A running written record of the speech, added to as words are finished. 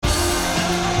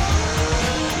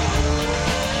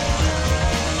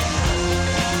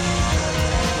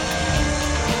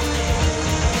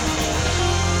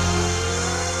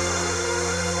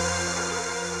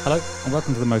Hello and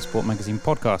welcome to the Motorsport Magazine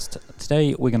podcast.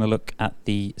 Today we're going to look at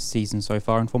the season so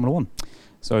far in Formula 1.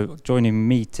 So joining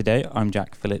me today, I'm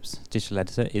Jack Phillips, digital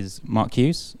editor, is Mark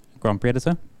Hughes, Grand Prix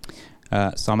editor,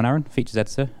 Simon Arron, features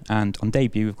editor, and on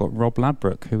debut we've got Rob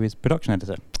Ladbrook, who is production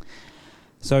editor.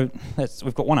 So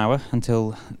we've got 1 hour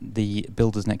until the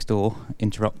builders next door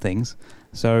interrupt things.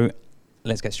 So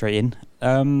let's get straight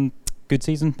in. Good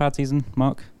season, bad season,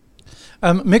 Mark?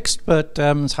 Mixed, but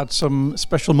it's had some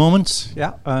special moments,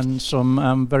 and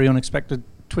some very unexpected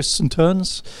twists and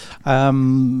turns.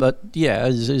 But yeah,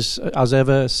 as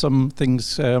ever, some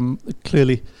things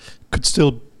clearly could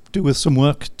still do with some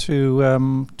work to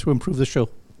improve the show.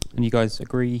 And you guys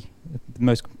agree the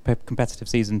most competitive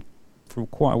season for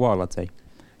quite a while, I'd say?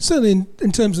 Certainly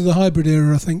in terms of the hybrid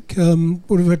era, I think.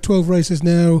 We've had 12 races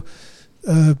now.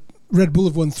 Red Bull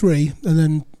have won 3, and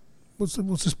then what's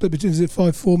the split between, is it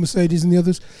 5-4 Mercedes and the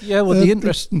others? Yeah, well, the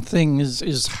interesting thing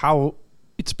is how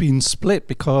it's been split,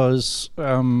 because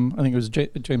I think it was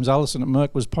James Allison at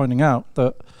Merck was pointing out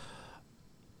that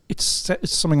it's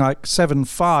something like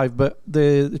 7-5, but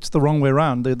it's the wrong way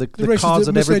around. The cars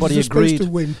that everybody agreed to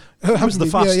win was the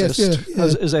fastest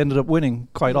has ended up winning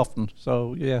quite often.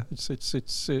 So yeah, it's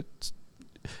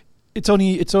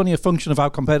only a function of how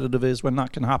competitive it is when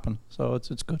that can happen. So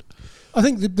it's good. I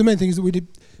think the main thing is that we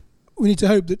need to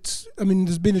hope that,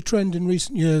 there's been a trend in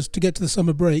recent years to get to the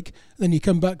summer break, then you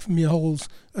come back from your holes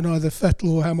and either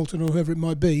Vettel or Hamilton or whoever it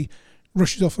might be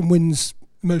rushes off and wins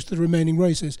most of the remaining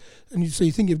races. And so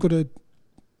you think you've got a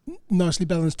nicely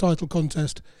balanced title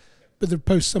contest, but the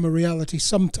post-summer reality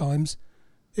sometimes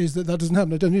is that doesn't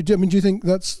happen. Do you think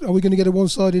are we going to get a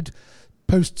one-sided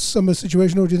post-summer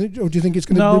situation, or do you think it's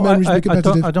going to remain reasonably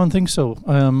competitive? I don't think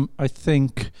so. I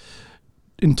think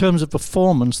in terms of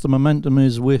performance, the momentum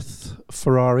is with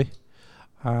Ferrari.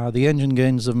 The engine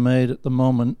gains they've made at the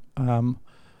moment,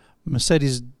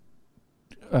 Mercedes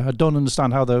don't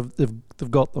understand how they've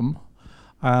got them.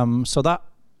 So that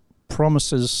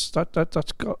promises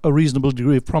that's got a reasonable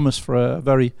degree of promise for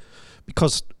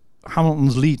because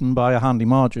Hamilton's leading by a handy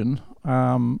margin,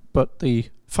 but the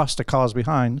faster cars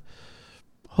behind.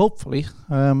 Hopefully,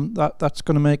 that's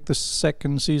going to make the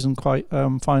second season quite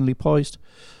finely poised.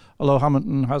 Although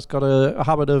Hamilton has got a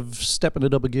habit of stepping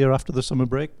it up a gear after the summer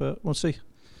break, but we'll see.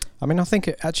 I think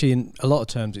actually in a lot of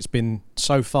terms it's been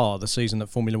so far the season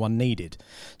that Formula One needed.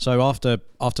 So after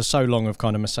so long of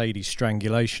kind of Mercedes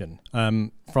strangulation,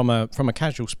 from a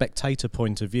casual spectator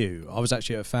point of view, I was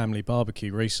actually at a family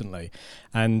barbecue recently,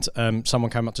 and someone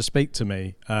came up to speak to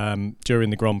me during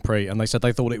the Grand Prix, and they said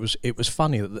they thought it was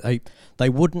funny that they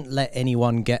wouldn't let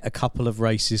anyone get a couple of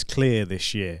races clear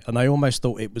this year, and they almost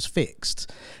thought it was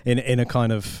fixed in a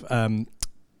kind of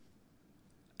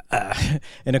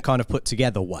in a kind of put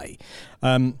together way.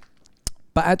 But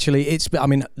actually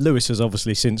Lewis has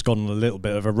obviously since gone on a little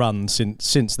bit of a run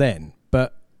since then,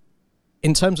 but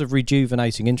in terms of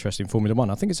rejuvenating interest in Formula One,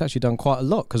 I think it's actually done quite a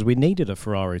lot, because we needed a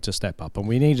Ferrari to step up and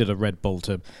we needed a Red Bull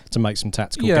to make some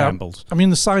tactical gambles.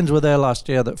 The signs were there last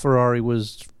year that Ferrari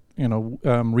was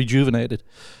rejuvenated.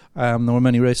 There were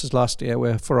many races last year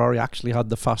where Ferrari actually had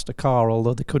the faster car,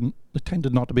 although they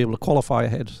tended not to be able to qualify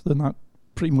ahead. Then that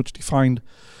pretty much defined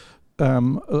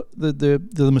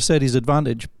the Mercedes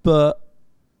advantage. But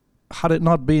had it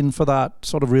not been for that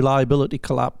sort of reliability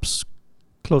collapse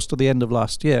close to the end of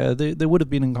last year, they would have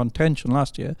been in contention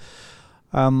last year.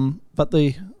 But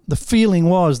the feeling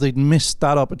was they'd missed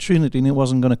that opportunity and it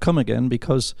wasn't going to come again,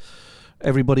 because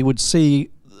everybody would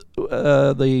see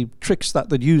the tricks that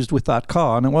they'd used with that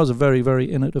car, and it was a very, very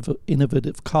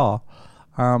innovative car.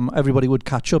 Everybody would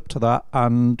catch up to that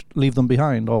and leave them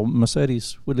behind, or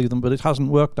Mercedes would leave them, but it hasn't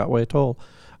worked that way at all,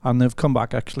 and they've come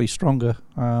back actually stronger.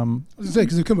 I was going to say,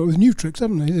 because they've come up with new tricks,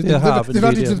 haven't they? They've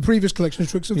added to the previous collection of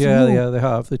tricks. They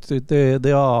have.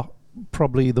 They are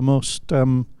probably the most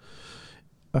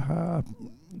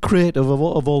creative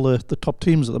of all the top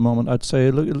teams at the moment, I'd say.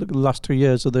 Look at the last 2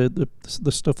 years of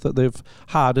the stuff that they've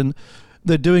had, and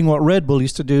they're doing what Red Bull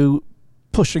used to do,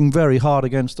 pushing very hard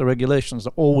against the regulations.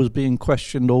 They're always being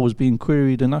questioned, always being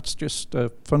queried, and that's just a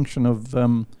function of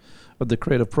the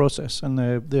creative process, and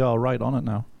they are right on it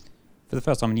now. For the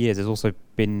first time in years, there's also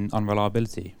been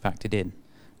unreliability factored in,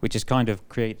 which has kind of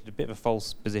created a bit of a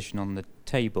false position on the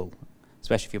table,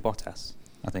 especially for Bottas,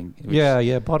 I think.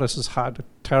 Bottas has had a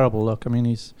terrible luck.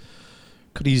 He's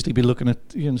could easily be looking at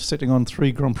sitting on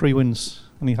 3 Grand Prix wins,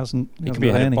 and he hasn't. He could be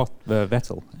ahead of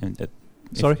Vettel.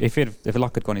 Sorry? If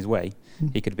luck had gone his way,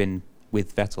 he could have been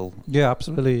with Vettel. Yeah,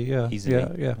 absolutely. Yeah, easily.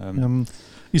 Yeah.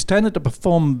 He's tended to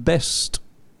perform best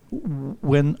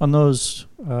when on those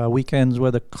weekends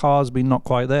where the car's been not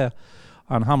quite there,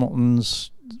 and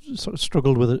Hamilton's sort of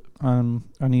struggled with it, and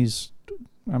he's,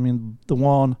 I mean, the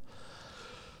one,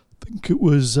 I think it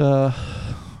was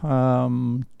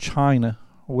China,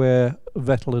 where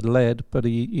Vettel had led, but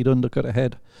he'd undercut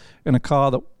ahead in a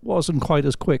car that wasn't quite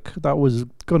as quick. That was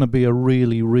going to be a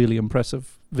really, really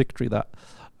impressive victory, that.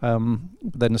 Then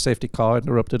the safety car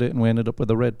interrupted it, and we ended up with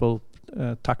a Red Bull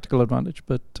tactical advantage.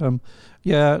 But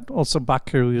also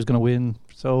Baku, he was going to win.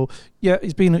 So yeah,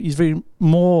 he's been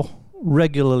more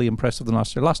regularly impressive than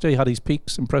last year. Last year he had his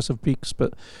peaks, impressive peaks,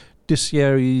 but this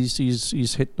year he's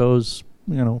hit those,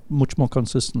 much more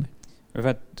consistently. We've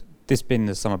had this been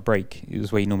the summer break. It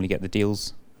was where you normally get the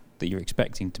deals that you're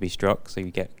expecting to be struck. So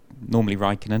you get normally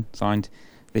Raikkonen signed.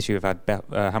 This year we've had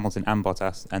Hamilton and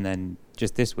Bottas, and then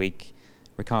just this week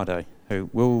Ricciardo, who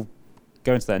will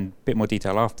go into that in a bit more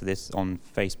detail after this on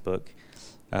Facebook,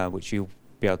 which you'll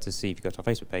be able to see if you go to our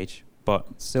Facebook page.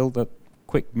 But still, the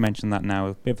quick mention that now,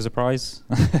 a bit of a surprise.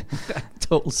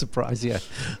 Total surprise, yeah.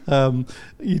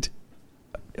 He'd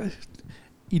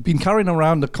been carrying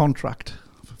around a contract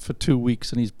for 2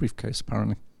 weeks in his briefcase,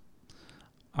 apparently,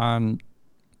 and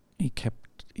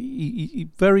he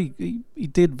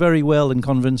did very well in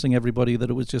convincing everybody that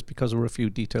it was just because of a few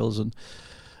details, and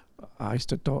I's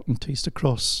to dot and T's to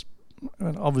cross.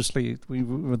 And obviously,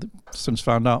 we've since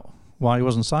found out why he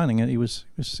wasn't signing it. He was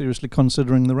seriously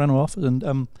considering the Renault offer,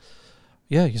 and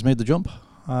he's made the jump.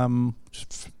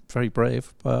 Just very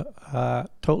brave, but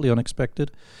totally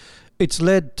unexpected. It's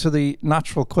led to the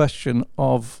natural question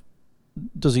of,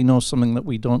 does he know something that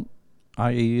we don't,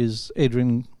 i.e. is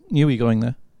Adrian Newey going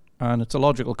there? And it's a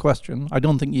logical question. I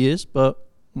don't think he is, but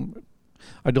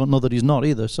I don't know that he's not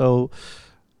either. So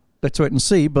let's wait and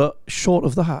see. But short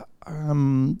of that,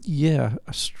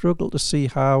 I struggle to see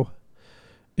how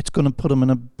it's going to put him in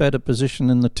a better position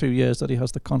in the 2 years that he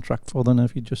has the contract for than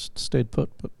if he just stayed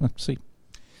put. But let's see.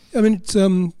 I mean, it's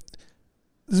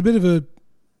there's a bit of a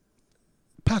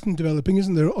pattern developing,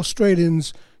 isn't there?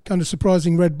 Australians kind of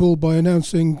surprising Red Bull by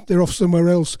announcing they're off somewhere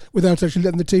else without actually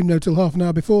letting the team know till half an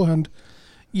hour beforehand.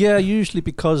 Yeah, usually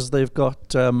because they've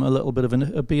got a little bit of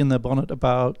a bee in their bonnet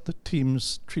about the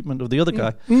team's treatment of the other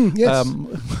guy. Yes.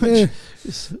 Which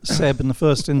is Seb in the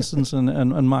first instance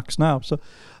and Max now. So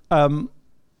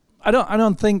I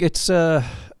don't think it's a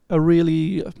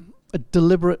really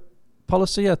deliberate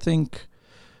policy. I think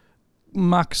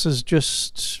Max has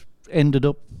just ended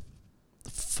up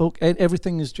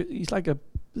everything is he's like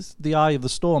the eye of the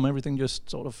storm. Everything just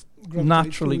sort of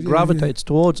naturally gravitates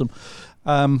towards him.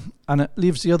 And it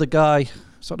leaves the other guy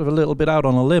sort of a little bit out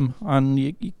on a limb.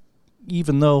 And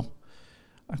even though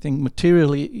I think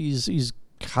materially he's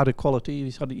had equality,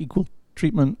 he's had equal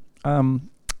treatment,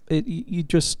 you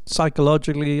just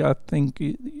psychologically, I think,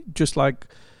 just like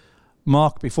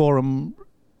Mark before him,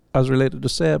 as related to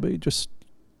Seb, he just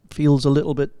feels a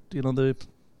little bit, the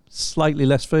slightly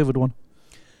less favoured one.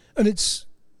 And it's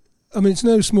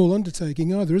no small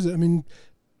undertaking either, is it? I mean,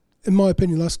 in my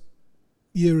opinion, last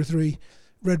year or three,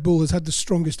 Red Bull has had the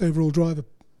strongest overall driver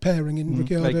pairing in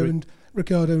Ricciardo and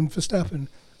Verstappen.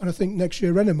 And I think next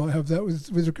year Renault might have that with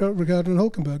Ricciardo and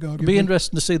Hülkenberg, arguably. It'll be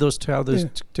interesting to see those two, how those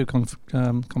two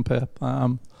compare.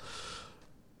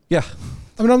 Yeah.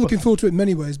 I mean, I'm looking forward to it in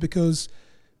many ways because,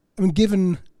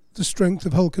 given the strength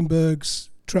of Hülkenberg's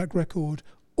track record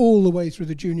all the way through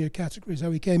the junior categories,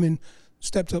 how he came in,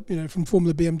 stepped up, from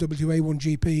Formula BMW A1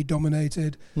 GP,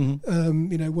 dominated, won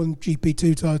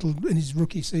GP2 title in his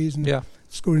rookie season,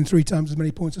 scoring 3 times as many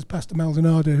points as Pastor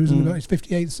Maldonado, who's in about his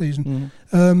 58th season.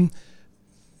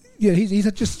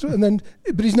 He's just,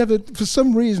 but he's never, for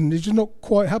some reason, it's just not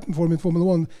quite happened for him in Formula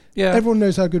One. Yeah, everyone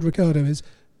knows how good Ricciardo is.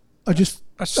 I'm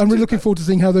really looking forward to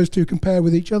seeing how those two compare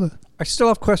with each other. I still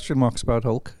have question marks about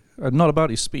Hulk, not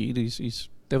about his speed. He's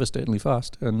devastatingly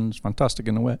fast and fantastic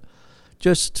in a way.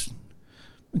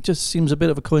 It just seems a bit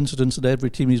of a coincidence that every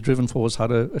team he's driven for has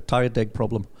had a tyre deg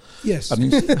problem. Yes. But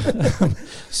has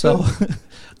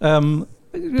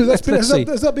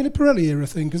that been a Pirelli era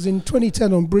thing? Because in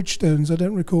 2010 on Bridgestones, I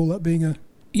don't recall that being a...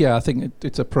 Yeah, I think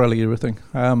it's a Pirelli era thing.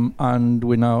 And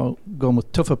we're now going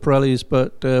with tougher Pirellis,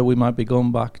 but we might be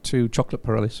going back to chocolate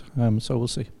Pirellis. So we'll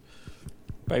see.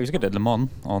 But he was good at Le Mans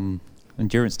on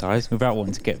endurance tyres without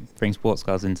wanting to bring sports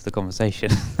cars into the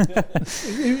conversation.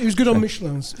 He was good on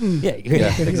Michelin's. Yeah,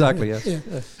 exactly. Yeah.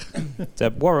 So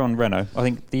while we're on Renault, I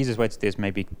think the easiest way to do this,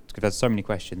 maybe because there's so many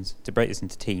questions, to break this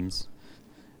into teams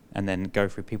and then go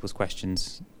through people's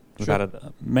questions. We've had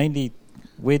mainly,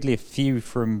 weirdly, a few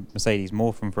from Mercedes,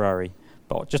 more from Ferrari,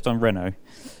 but just on Renault.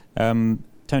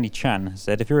 Tony Chan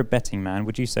said, if you're a betting man,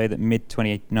 would you say that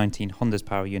mid-2019 Honda's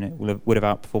power unit would have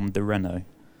outperformed the Renault?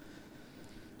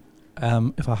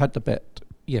 If I had to bet,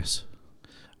 yes.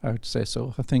 I would say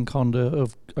so. I think Honda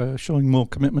are showing more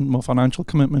commitment, more financial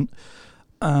commitment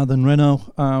than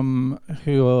Renault,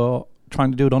 who are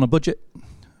trying to do it on a budget,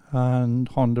 and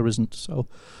Honda isn't. So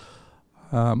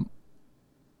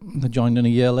they joined in a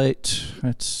year late.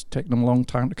 It's taken them a long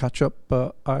time to catch up.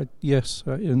 But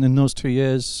in those 2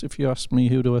 years, if you ask me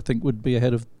who do I think would be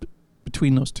ahead of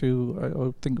between those two,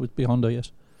 I think it would be Honda,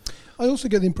 yes. I also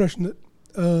get the impression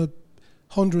that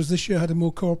Honda has this year had a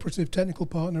more cooperative technical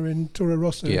partner in Toro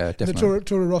Rosso. Yeah, definitely. The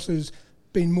Toro Rosso's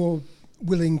been more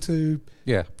willing to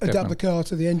adapt definitely. the car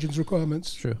to the engine's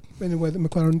requirements. Sure. In a way that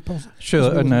McLaren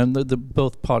Sure, and the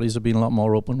both parties have been a lot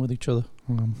more open with each other.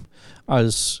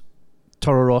 As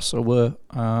Toro Rosso were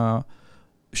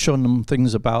showing them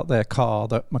things about their car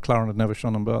that McLaren had never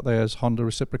shown them about theirs, Honda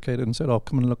reciprocated and said, "Oh,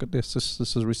 come and look at this. This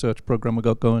is a research program we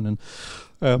got going." And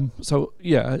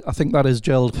I think that has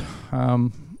gelled.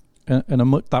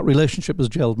 That relationship has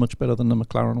gelled much better than the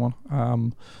McLaren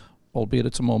one. Albeit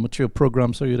it's a more mature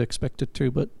program, so you'd expect it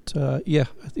to. But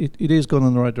it is going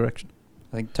in the right direction.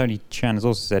 I think Tony Chan has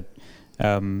also said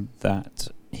that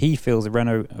he feels that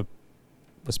Renault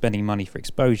was spending money for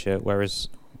exposure,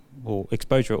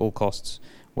 exposure at all costs,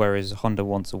 whereas Honda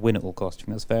wants a win at all costs. Do you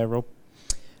think that's fair, Rob?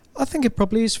 I think it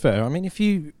probably is fair. I mean, if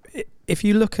you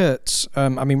look at,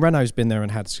 Renault's been there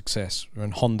and had success,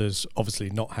 and Honda's obviously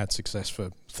not had success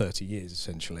for 30 years,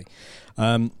 essentially.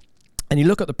 And you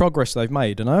look at the progress they've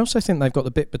made, and I also think they've got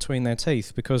the bit between their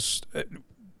teeth, because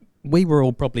we were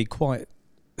all probably quite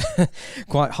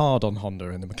hard on Honda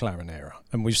in the McLaren era,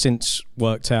 and we've since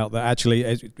worked out that actually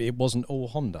it wasn't all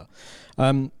Honda.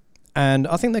 And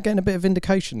I think they're getting a bit of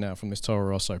vindication now from this Toro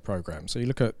Rosso program. So you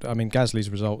look at, Gasly's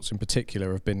results in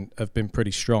particular have been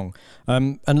pretty strong.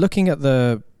 And looking at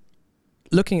the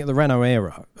Renault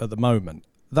era at the moment,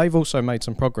 they've also made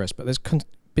some progress, but there's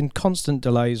been constant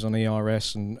delays on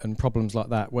ERS and problems like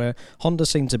that, where Honda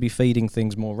seem to be feeding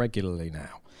things more regularly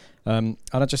now. And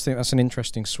I just think that's an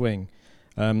interesting swing,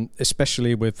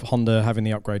 especially with Honda having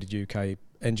the upgraded UK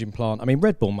engine plant.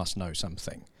 Red Bull must know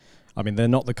something. They're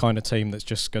not the kind of team that's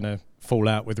just going to fall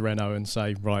out with Renault and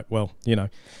say, right, well,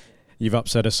 you've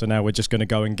upset us, so now we're just going to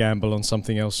go and gamble on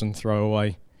something else and throw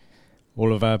away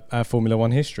all of our Formula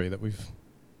One history that we've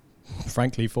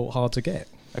frankly fought hard to get.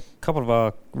 A couple of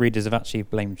our readers have actually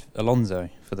blamed Alonso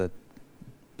for the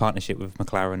partnership with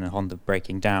McLaren and Honda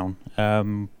breaking down.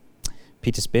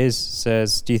 Peter Spears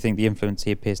says, do you think the influence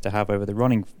he appears to have over the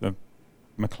running of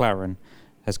McLaren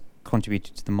has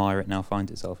contributed to the mire it now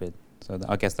finds itself in? So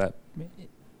I guess that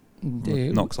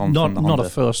knocks on from the Honda. Not a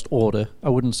first order. I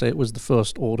wouldn't say it was the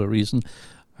first order reason.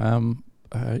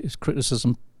 His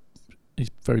criticism,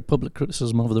 his very public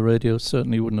criticism over the radio,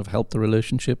 certainly wouldn't have helped the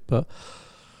relationship. But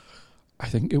I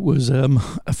think it was a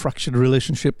fractured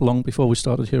relationship long before we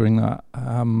started hearing that.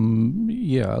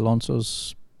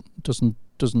 Alonso's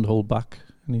doesn't hold back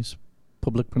in his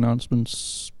public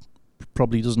pronouncements.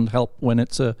 Probably doesn't help when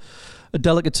it's a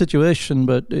delicate situation,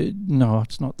 but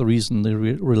it's not the reason the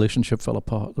relationship fell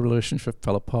apart. The relationship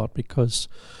fell apart because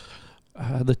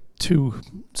the two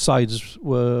sides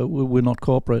were not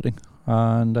cooperating,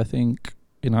 and I think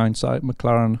in hindsight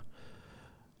McLaren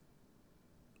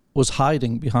was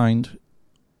hiding behind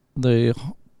the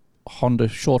Honda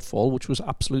shortfall, which was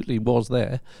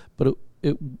there, but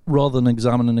it rather than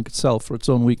examining itself for its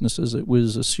own weaknesses, it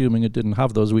was assuming it didn't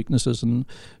have those weaknesses and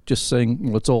just saying,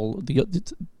 well, it's all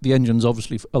the engine's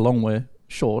obviously a long way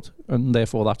short, and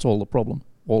therefore that's all the problem,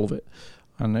 all of it,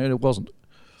 and it wasn't.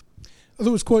 I thought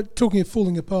it was quite, talking of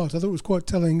falling apart, I thought it was quite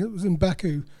telling. It was in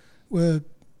Baku where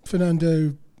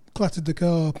Fernando clattered the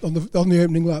car on the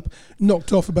opening lap,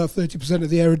 knocked off about 30%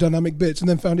 of the aerodynamic bits, and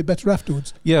then found it better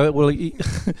afterwards. Yeah, well, he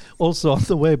also on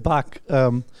the way back.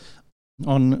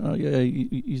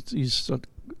 His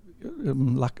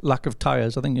lack of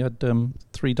tyres. I think he had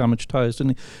 3 damaged tyres,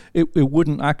 didn't he? It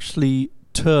wouldn't actually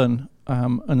turn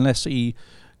unless he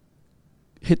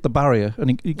hit the barrier,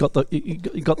 and he got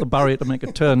the barrier to make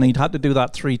a turn. He'd had to do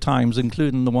that 3 times,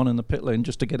 including the one in the pit lane,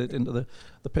 just to get it into the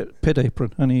pit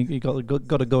apron, and he got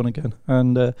it going again.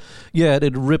 And it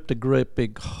had ripped a great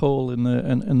big hole in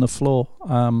the floor.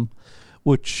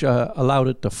 Which allowed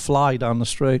it to fly down the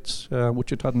straights,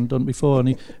 which it hadn't done before.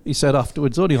 And he said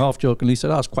afterwards, only half jokingly, he said,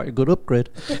 that's quite a good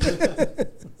upgrade.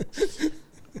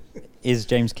 Is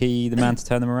James Key the man to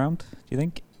turn them around, do you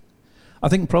think? I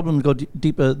think problems go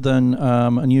deeper than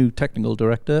a new technical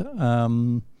director.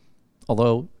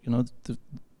 Although,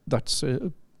 that's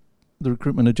the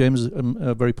recruitment of James is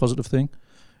a very positive thing.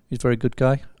 He's a very good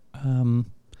guy.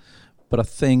 But I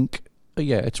think...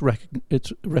 it's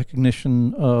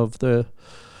recognition of the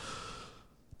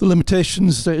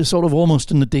limitations that is sort of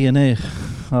almost in the DNA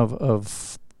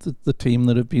of the team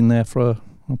that have been there for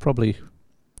probably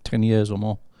 10 years or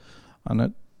more,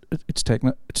 and it's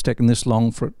taken this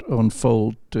long for it to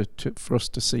unfold for us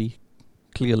to see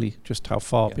clearly just how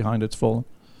far behind it's fallen.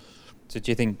 So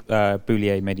do you think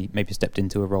Boulier maybe stepped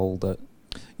into a role that?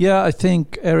 Yeah, I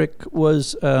think Eric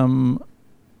was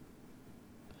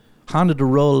handed a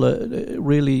role that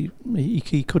really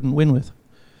he couldn't win with.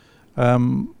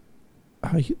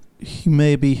 He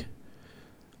maybe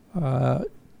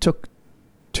took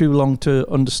too long to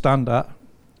understand that,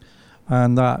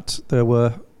 and that there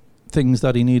were things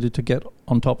that he needed to get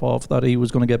on top of that he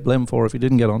was going to get blamed for if he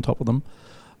didn't get on top of them.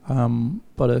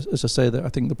 But as I say, I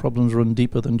think the problems run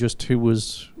deeper than just who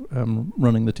was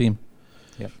running the team.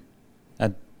 Yeah.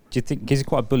 Do you think he's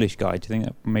quite a bullish guy? Do you think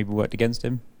that maybe worked against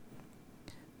him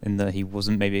in that he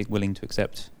wasn't maybe willing to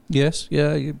accept? Yes,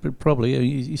 yeah,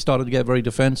 probably. He started to get very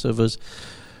defensive as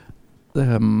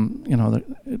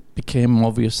it became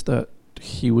obvious that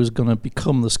he was going to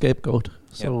become the scapegoat.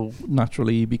 So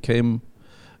naturally he became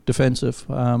defensive.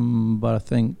 But I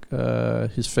think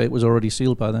his fate was already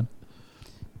sealed by then.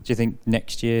 Do you think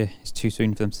next year is too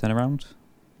soon for them to turn around?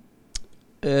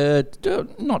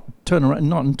 Not turn around,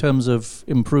 not in terms of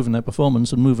improving their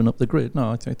performance and moving up the grid.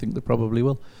 No, I think they probably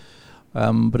will.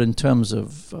 But in terms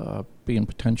of being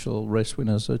potential race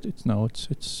winners,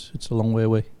 it's a long way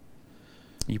away.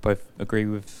 You both agree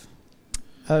with?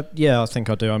 Yeah, I think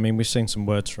I do. I mean, we've seen some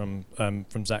words from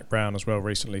Zach Brown as well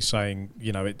recently saying,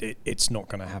 it's not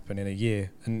going to happen in a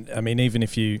year. And I mean, even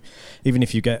if you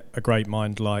get a great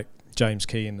mind like James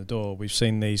Key in the door, we've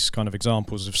seen these kind of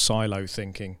examples of silo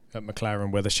thinking at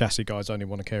McLaren where the chassis guys only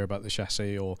want to care about the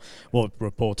chassis or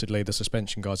reportedly the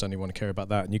suspension guys only want to care about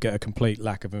that, and you get a complete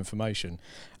lack of information.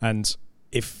 And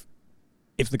if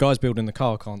the guys building the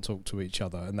car can't talk to each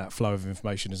other and that flow of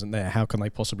information isn't there, how can they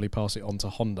possibly pass it on to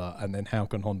Honda, and then how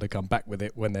can Honda come back with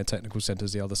it when their technical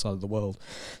centre's the other side of the world?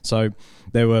 So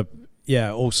there were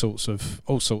all sorts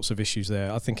of issues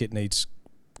there. I think it needs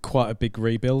quite a big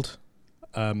rebuild.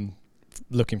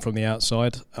 Looking from the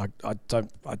outside, I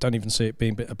don't even see it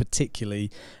being a particularly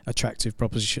attractive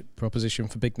proposition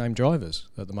for big name drivers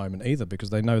at the moment either, because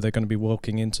they know they're going to be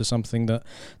walking into something that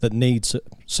needs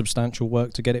substantial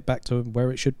work to get it back to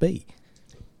where it should be.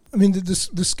 I mean,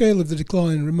 the scale of the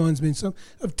decline reminds me in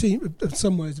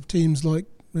some ways of teams like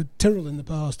Tyrrell in the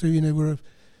past, who were a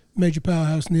major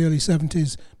powerhouse in the early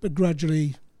 70s, but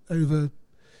gradually over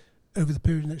the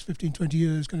period of the next 15, 20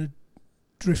 years, kind of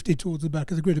drifted towards the back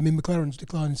of the grid. I mean, McLaren's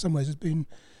decline in some ways has been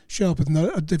sharper than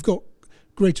that. They've got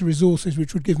greater resources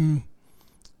which would give them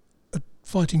a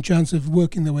fighting chance of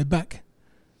working their way back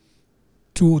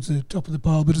towards the top of the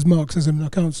pile. But as Mark says, I mean, I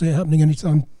can't see it happening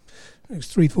anytime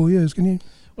next 3-4 years, can you?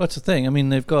 Well, that's the thing. I mean,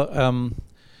 they've got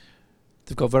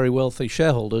very wealthy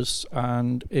shareholders,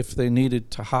 and if they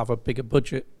needed to have a bigger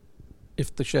budget,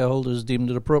 if the shareholders deemed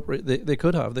it appropriate, they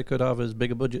could have as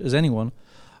big a budget as anyone.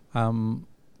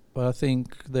 But I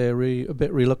think they're a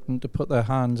bit reluctant to put their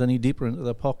hands any deeper into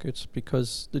their pockets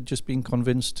because they've just been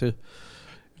convinced to,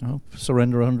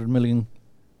 surrender $100 million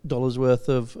worth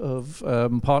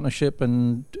of partnership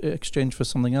and exchange for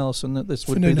something else, and that this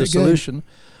would be the solution,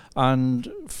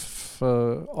 and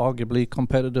for arguably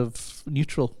competitive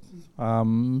neutral.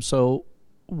 So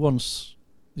once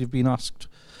you've been asked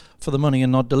for the money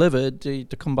and not delivered, to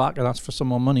come back and ask for some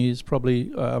more money is probably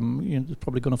going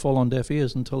to fall on deaf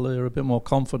ears until they're a bit more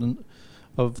confident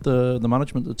of the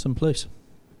management that's in place.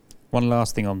 One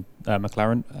last thing on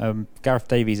McLaren. Gareth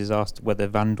Davies has asked whether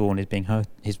Van Dorn is being hurt.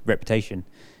 His reputation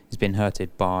has been hurt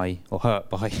by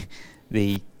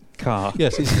the car.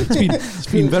 Yes, it's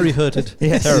been very hurted.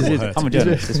 Yes, terrible hurt. I'm a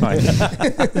journalist. It's fine.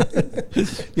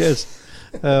 Yes.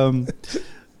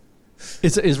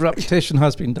 His reputation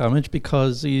has been damaged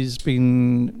because he's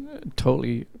been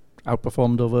totally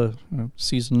outperformed over a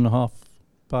season and a half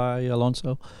by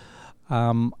Alonso.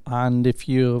 And if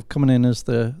you're coming in as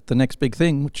the next big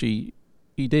thing, which he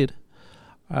did,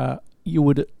 you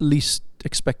would at least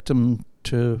expect him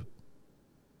to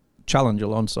challenge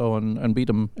Alonso and beat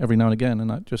him every now and again, and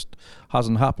that just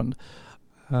hasn't happened.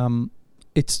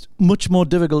 It's much more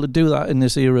difficult to do that in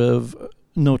this era of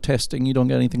no testing. You don't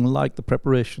get anything like the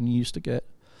preparation you used to get.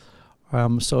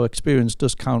 So experience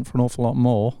does count for an awful lot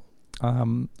more.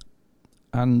 And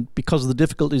because of the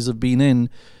difficulties of being in,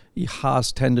 he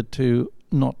has tended to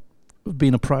not have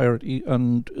been a priority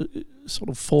and sort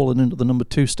of fallen into the number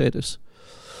 2 status.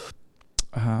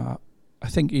 I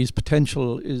think his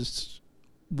potential is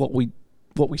what we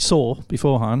saw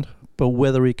beforehand, but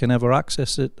whether he can ever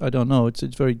access it, I don't know. It's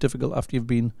very difficult after you've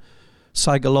been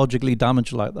psychologically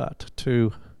damaged like that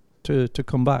to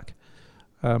come back.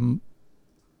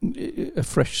 A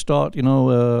fresh start,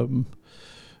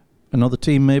 another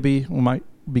team, maybe we might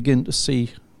begin to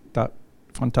see that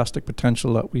fantastic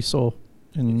potential that we saw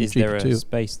in GP2. Is there a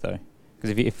space though?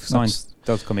 Because if Sainz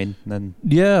does come in, then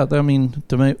yeah, I mean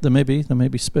there may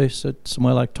be space at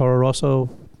somewhere like Toro Rosso,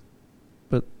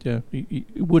 but yeah, you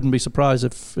wouldn't be surprised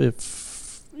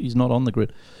if he's not on the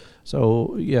grid.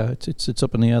 So yeah, it's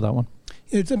up in the air, that one.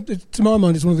 Yeah, to my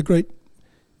mind, it's one of the great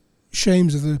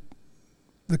shames of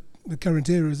the current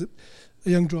era is that a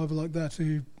young driver like that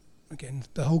who, again,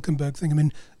 the Hulkenberg thing, I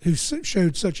mean, who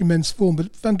showed such immense form,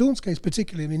 but Van Dorn's case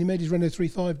particularly, I mean, he made his Renault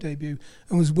 3.5 debut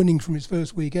and was winning from his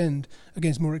first weekend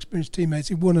against more experienced teammates.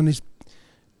 He won on his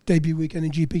debut weekend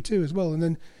in GP2 as well, and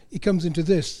then he comes into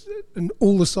this, and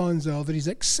all the signs are that he's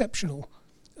exceptional.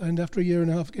 And after a year and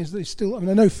a half against, he's still, I mean,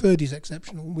 I know Ferdy's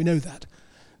exceptional, we know that,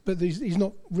 but he's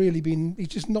not really been, he's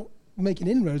just not making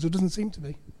inroads, or doesn't seem to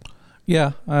be.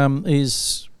 Yeah,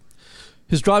 his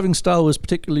driving style was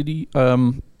particularly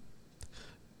Dam's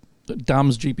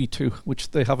GP2,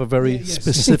 which they have a very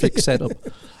specific setup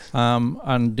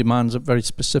and demands a very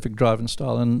specific driving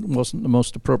style, and wasn't the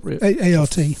most appropriate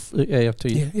ART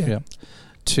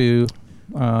to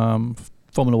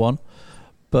Formula One.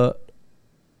 But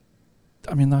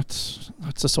I mean, that's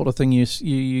the sort of thing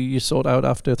you sort out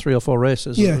after 3 or 4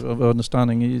 races of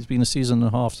understanding. It's been a season and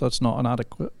a half, so that's not an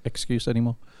adequate excuse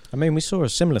anymore. I mean, we saw a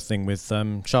similar thing with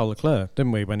Charles Leclerc,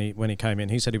 didn't we? When he came in,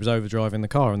 he said he was overdriving the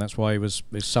car, and that's why he was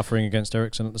suffering against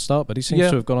Ericsson at the start. But he seems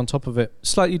to have got on top of it.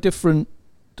 Slightly different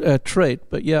trait,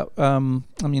 but yeah. I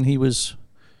mean, he was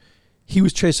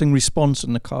chasing response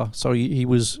in the car, so he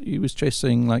was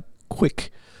chasing like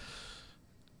quick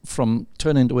from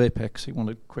turn into apex. He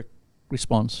wanted quick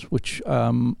response, which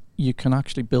you can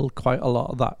actually build quite a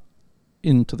lot of that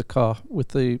into the car with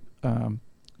the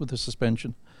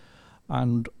suspension.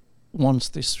 And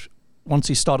once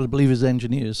he started to believe his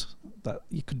engineers that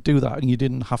you could do that and you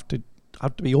didn't have to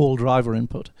be all driver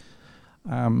input,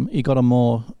 he got a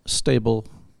more stable,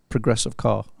 progressive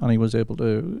car, and he was able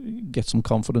to get some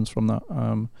confidence from that.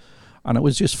 And it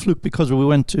was just fluke because we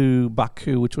went to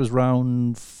Baku, which was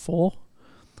round 4,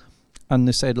 and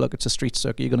they said, "Look, it's a street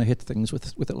circuit. You're going to hit things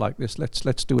with it like this.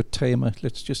 Let's do a tamer.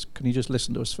 Can you just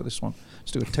listen to us for this one?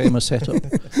 Let's do a tamer setup."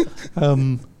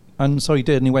 And so he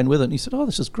did, and he went with it, and he said, "Oh,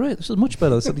 this is great. This is much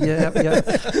better." I said, "Yeah."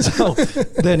 So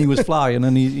then he was flying,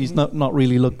 and he's not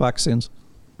really looked back since.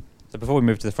 So before we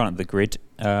move to the front of the grid,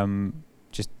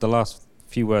 just the last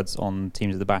few words on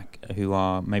teams at the back who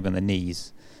are maybe on their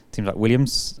knees. Teams like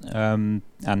Williams and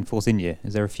Force India.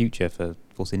 Is there a future for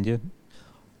Force India?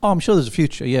 Oh, I'm sure there's a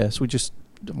future, yes. We just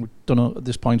don't know at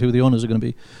this point who the owners are going to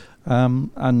be.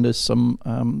 And there's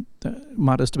some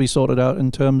matters to be sorted out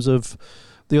in terms of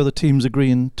the other teams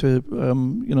agreeing to,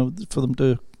 for them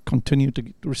to continue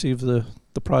to receive the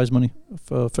prize money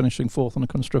for finishing 4th on the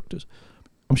constructors.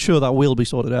 I'm sure that will be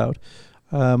sorted out.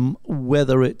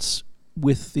 Whether it's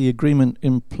with the agreement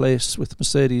in place with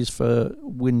Mercedes for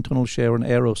wind tunnel share and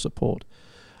aero support,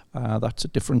 that's a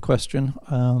different question.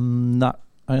 That,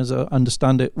 as I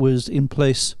understand it, was in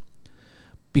place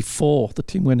before the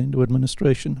team went into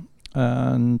administration,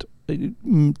 and it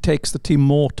takes the team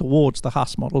more towards the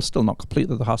Haas model. Still not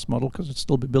completely the Haas model because it's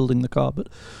still be building the car, but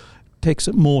takes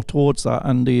it more towards that.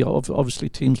 And obviously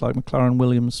teams like McLaren,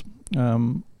 Williams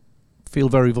feel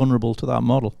very vulnerable to that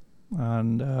model,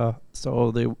 and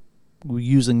so they were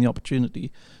using the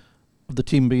opportunity of the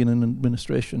team being in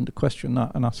administration to question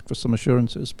that and ask for some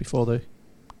assurances before they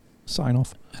sign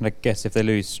off. And I guess if they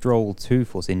lose Stroll to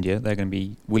Force India,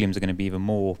 Williams are going to be even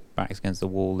more backs against the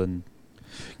wall. And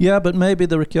yeah, but maybe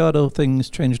the Ricciardo thing's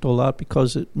changed all that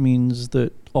because it means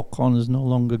that Ocon is no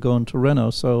longer going to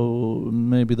Renault, so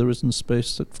maybe there isn't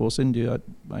space at Force India.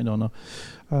 I don't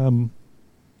know,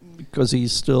 because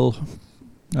he's still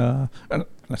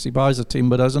unless he buys the team.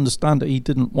 But as I understand it, he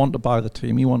didn't want to buy the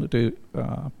team. He wanted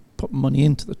to put money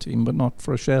into the team, but not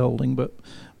for a shareholding. But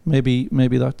maybe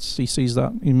he sees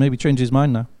that. He maybe changed his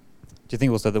mind now. Do you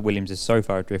think also that Williams is so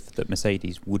far adrift that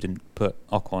Mercedes wouldn't put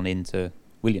Ocon into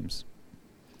Williams?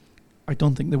 I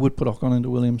don't think they would put Ocon into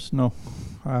Williams, no.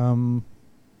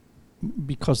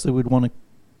 Because they would want to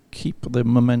keep the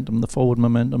momentum, the forward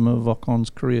momentum of Ocon's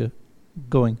career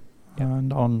going. Yep.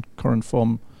 And on current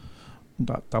form,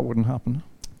 that wouldn't happen.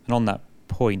 And on that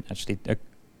point, actually,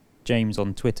 James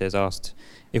on Twitter has asked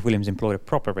if Williams employed a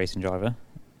proper racing driver,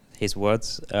 his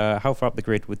words, how far up the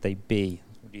grid would they be?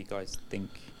 What do you guys think?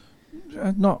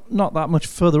 Not that much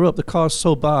further up. The car's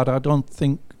so bad, I don't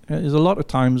think. There's a lot of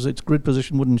times its grid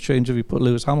position wouldn't change if you put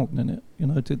Lewis Hamilton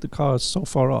in it. The car is so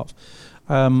far off.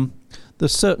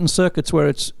 There's certain circuits where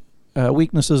its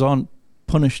weaknesses aren't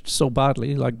punished so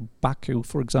badly, like Baku,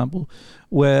 for example,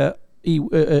 where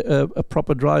a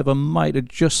proper driver might have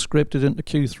just scraped it into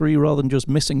Q3 rather than just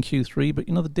missing Q3. But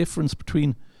the difference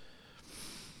between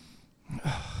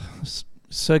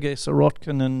Sergei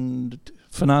Sirotkin and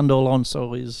Fernando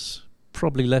Alonso is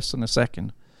probably less than a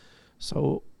second.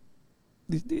 So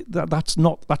that's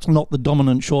not the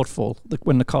dominant shortfall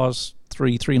when the car's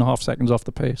 3.5 seconds off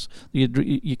the pace.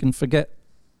 You can forget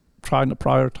trying to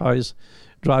prioritize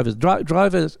drivers.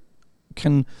 Drivers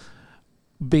can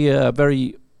be a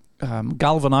very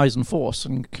galvanizing force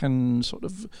and can sort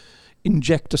of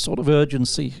inject a sort of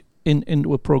urgency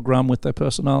into a program with their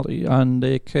personality, and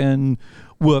they can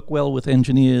work well with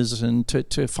engineers and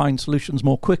to find solutions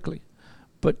more quickly.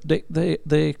 But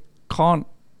they can't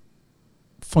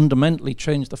fundamentally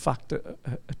change the fact that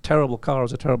a terrible car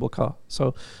is a terrible car.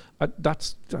 So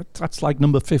that's like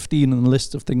number 15 on the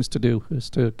list of things to do, is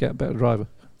to get a better driver.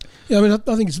 Yeah, I mean,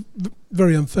 I think it's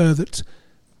very unfair that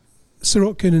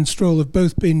Sirotkin and Stroll have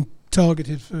both been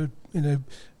targeted for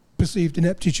perceived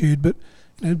ineptitude, but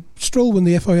Stroll won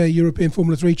the FIA European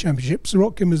Formula 3 Championship.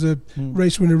 Sirotkin was a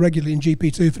race winner regularly in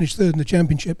GP2, finished third in the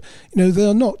championship.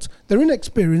 They're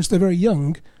inexperienced, they're very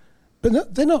young,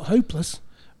 but they're not hopeless.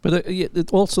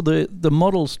 But also the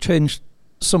models changed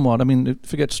somewhat. I mean,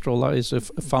 forget Stroll, that is a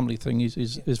family thing.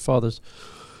 His father's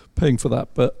paying for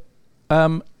that. But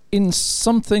in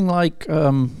something like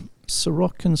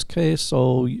Sirotkin's case,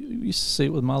 or you used to see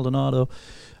it with Maldonado,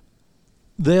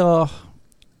 they are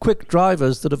quick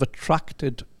drivers that have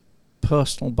attracted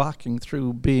personal backing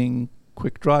through being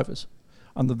quick drivers,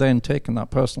 and they're then taken that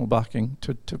personal backing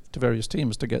to various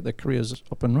teams to get their careers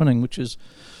up and running, which is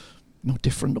no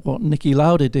different to what Niki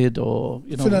Lauda did, or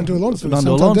Fernando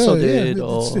Alonso did,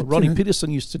 or Ronnie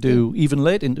Peterson used to do, even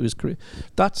late into his career.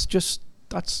 That's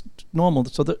normal.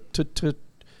 So to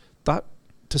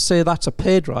say that's a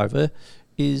pay driver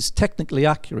is technically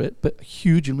accurate, but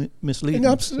hugely misleading.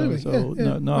 Absolutely.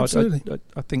 Absolutely.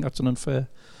 I think that's an unfair,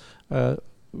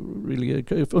 really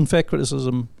unfair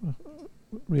criticism,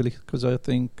 really, because I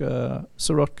think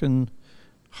Sirotkin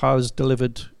has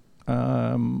delivered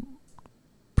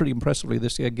pretty impressively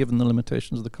this year, given the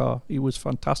limitations of the car. He was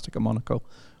fantastic at Monaco,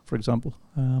 for example,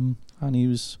 and he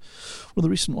was one of the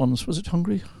recent ones. Was it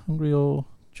Hungary or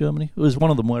Germany? It was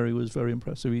one of them where he was very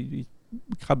impressive. He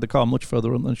had the car much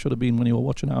further on than it should have been when you were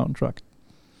watching it out on track.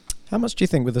 How much do you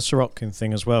think with the Sirotkin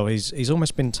thing as well? He's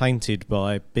almost been tainted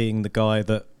by being the guy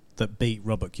that beat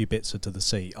Robert Kubica to the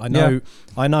seat. I know.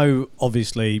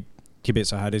 Obviously,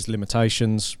 Kubica had his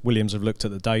limitations. Williams have looked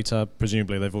at the data.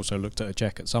 Presumably, they've also looked at a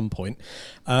check at some point.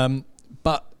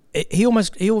 But he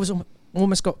almost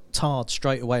got tarred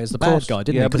straight away as the bad guy,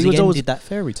 didn't he? Because he ended that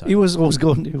fairy tale. He was always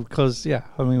going to, because we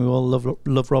all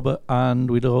love Robert,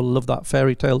 and we'd all love that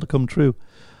fairy tale to come true.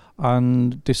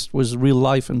 And this was real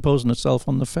life imposing itself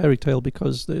on the fairy tale,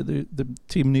 because the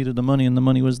team needed the money, and the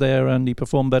money was there, and he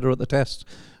performed better at the test.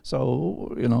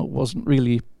 So it wasn't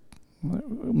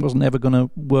ever going to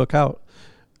work out.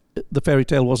 The fairy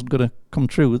tale wasn't going to come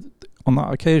true on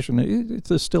that occasion.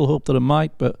 There's still hope that it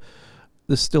might, but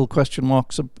there's still question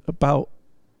marks about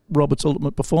Robert's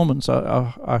ultimate performance.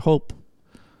 I hope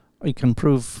he can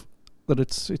prove that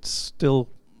it's still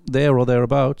there or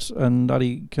thereabouts, and that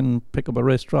he can pick up a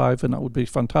race drive, and that would be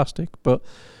fantastic. But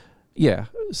yeah,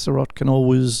 Sirotkin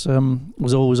was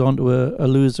always onto a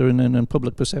loser in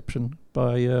public perception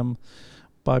by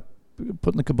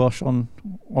putting the kibosh on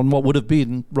what would have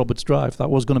been Robert's drive. That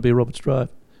was going to be Robert's drive.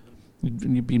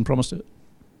 You've been promised it.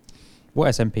 What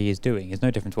SMP is doing is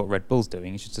no different to what Red Bull's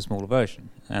doing. It's just a smaller version,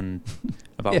 and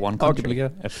about one country,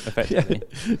 arguably, effectively.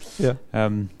 Yeah.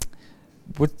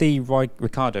 Would the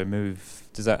Ricciardo move,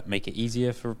 does that make it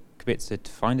easier for Kubica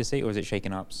to find a seat, or is it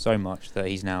shaken up so much that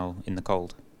he's now in the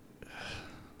cold?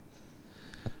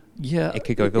 Yeah, it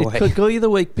could go either way. It could go either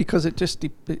way, because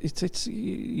it's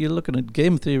you're looking at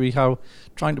game theory, how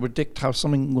trying to predict how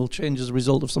something will change as a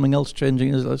result of something else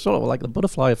changing is sort of like the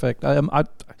butterfly effect. There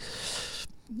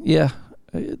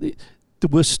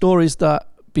were stories that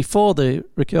before the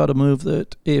Ricciardo move,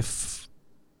 that if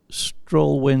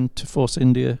Stroll went to Force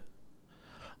India,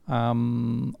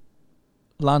 Lance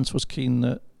was keen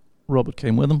that Robert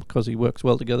came with him, because he works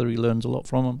well together, he learns a lot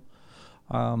from him.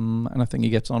 And I think he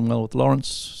gets on well with Lawrence,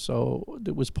 so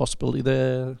there was possibility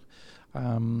there.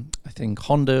 I think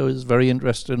Honda is very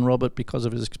interested in Robert because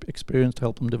of his experience to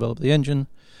help him develop the engine,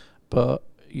 but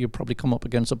you probably come up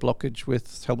against a blockage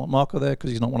with Helmut Marko there,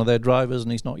 because he's not one of their drivers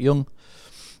and he's not young.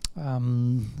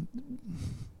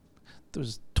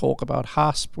 There's talk about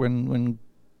Hasp when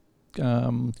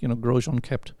Grosjean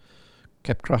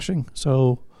kept crashing,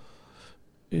 so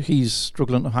he's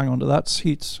struggling to hang on to that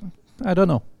seat. I don't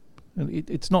know.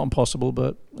 It's not impossible,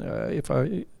 but if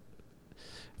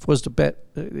if I was to bet,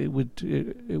 it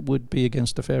would be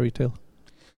against a fairy tale.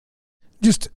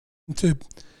 Just to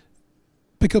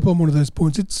pick up on one of those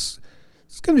points, it's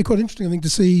going to be quite interesting, I think, to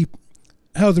see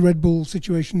how the Red Bull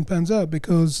situation pans out,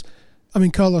 because I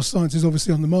mean, Carlos Sainz is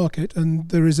obviously on the market, and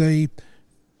there is a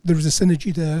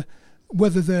synergy there.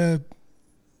 Whether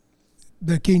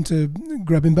they're keen to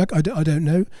grab him back, I don't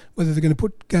know. Whether they're going to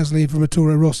put Gasly from a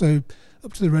Toro Rosso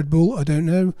up to the Red Bull, I don't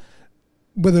know.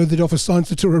 Whether they'd offer Sainz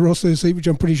the Toro Rosso seat, which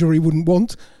I'm pretty sure he wouldn't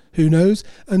want, who knows?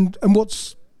 And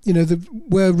what's,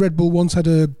 where Red Bull once had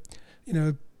a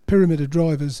pyramid of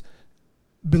drivers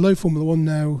below Formula One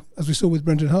now, as we saw with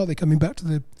Brendan Hartley coming back to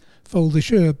the fold this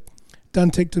year. Dan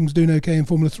Ticktum's doing okay in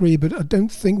Formula 3, but I don't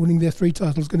think winning the F3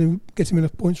 title is going to get him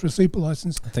enough points for a super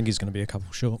licence. I think he's going to be a couple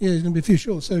short. Yeah, he's going to be a few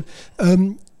short. So,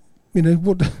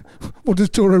 what does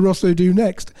Toro Rosso do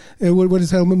next? Where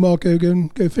does Helmut Marko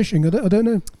go fishing? I don't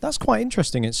know. That's quite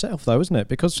interesting itself, though, isn't it?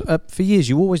 Because for years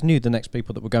you always knew the next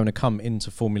people that were going to come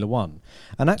into Formula One.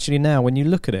 And actually now, when you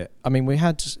look at it, I mean, we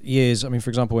had years, I mean, for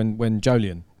example, when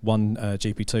Jolyon won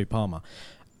GP2 Parma,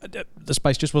 the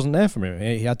space just wasn't there for him.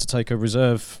 He had to take a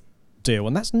reserve deal,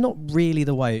 and that's not really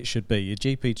the way it should be. Your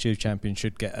GP2 champion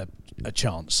should get a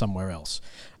chance somewhere else.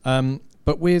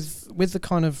 But with the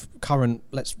kind of current,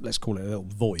 let's call it a little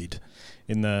void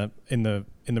in the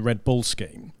Red Bull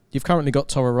scheme, you've currently got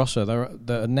Toro Rosso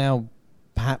that are now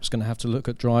perhaps going to have to look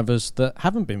at drivers that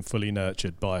haven't been fully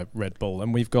nurtured by Red Bull,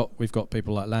 and we've got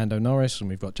people like Lando Norris, and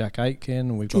we've got Jack Aitken,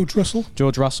 and we've got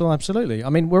George Russell. Absolutely. I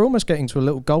mean, we're almost getting to a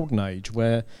little golden age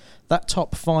where that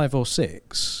top 5 or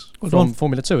 6 from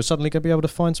Formula 2 are suddenly going to be able to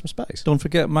find some space. Don't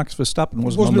forget Max Verstappen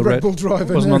wasn't on the Red Bull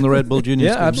driver. Wasn't on the Red Bull Junior.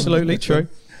 Yeah, absolutely true.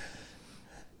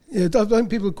 Yeah, I don't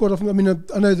people quite often. I mean,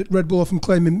 I know that Red Bull often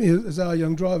claim him as our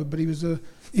young driver, but he was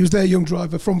their young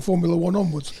driver from Formula 1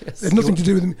 onwards. Yes. There's nothing to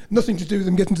do with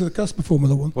them getting to the cusp of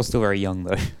Formula 1. Was still very young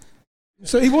though.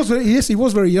 So he was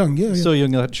very young. Yeah, so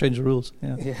young they had to change the rules.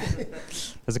 Yeah.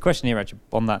 There's a question here actually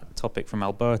on that topic from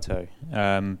Alberto,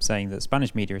 saying that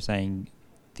Spanish media are saying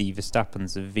the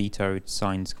Verstappens have vetoed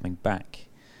Sainz coming back.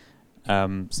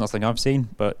 It's not something I've seen,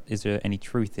 but is there any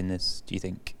truth in this, do you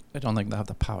think? I don't think they have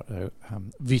the power to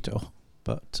veto,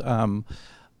 but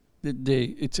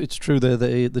it's true that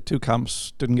the two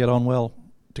camps didn't get on well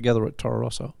together at Toro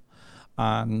Rosso,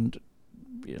 and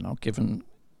given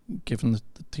the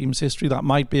team's history, that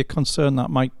might be a concern. That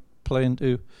might play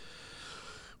into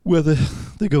whether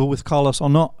they go with Carlos or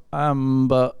not.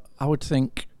 But I would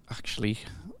think actually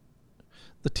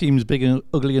the team's big and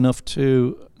ugly enough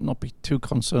to not be too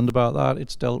concerned about that.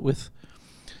 It's dealt with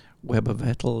Webber,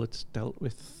 Vettel. It's dealt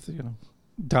with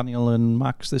Daniel and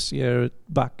Max this year at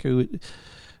Baku.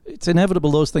 It's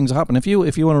inevitable those things happen. If you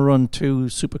want to run 2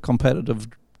 super competitive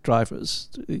drivers,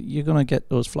 you're going to get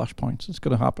those flashpoints. It's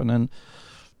going to happen, and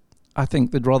I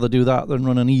think they'd rather do that than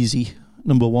run an easy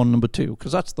number 1, number 2,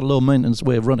 because that's the low maintenance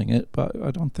way of running it. But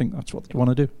I don't think that's what they want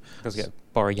to do. Because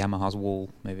borrow Yamaha's wall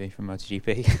maybe from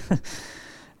MotoGP.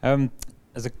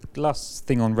 As a last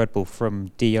thing on Red Bull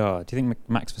from DR, do you think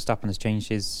Max Verstappen has changed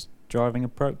his driving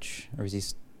approach, or is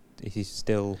he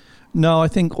still? No, I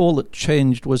think all that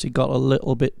changed was he got a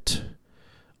little bit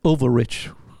over-rich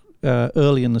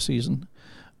early in the season,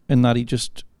 in that he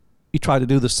tried to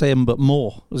do the same but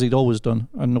more as he'd always done,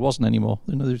 and there wasn't anymore.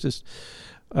 There's this,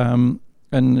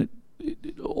 and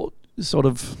sort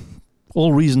of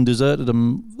all reason deserted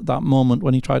him that moment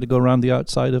when he tried to go around the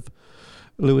outside of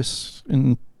Lewis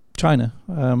in China.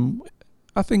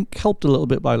 I think helped a little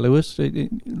bit by Lewis.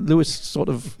 Lewis sort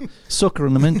of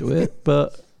suckering him into it,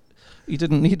 but he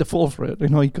didn't need to fall for it.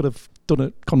 He could have done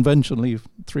it conventionally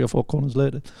 3 or 4 corners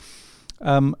later.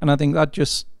 And I think that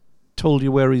just told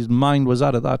you where his mind was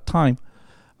at that time.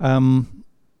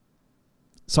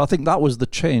 So I think that was the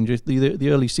change. The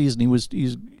early season,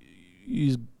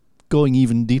 he's going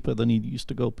even deeper than he used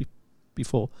to go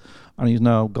before, and he's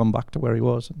now gone back to where he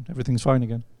was, and everything's fine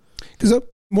again. Because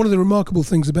one of the remarkable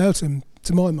things about him,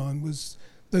 to my mind, was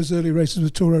those early races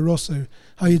with Toro Rosso.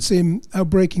 How you'd see him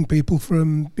outbraking people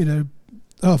from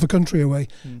half a country away,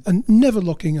 and never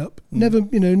locking up, never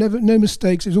no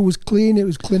mistakes. It was always clean. It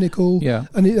was clinical. Yeah,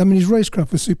 and his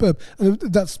racecraft was superb. And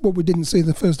that's what we didn't see in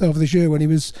the first half of this year when he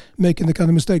was making the kind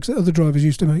of mistakes that other drivers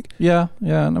used to make. Yeah.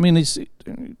 And I mean, it's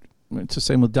the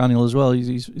same with Daniel as well.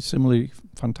 He's similarly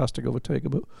fantastic overtaker,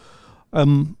 but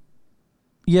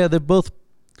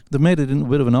they've made it into a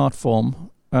bit of an art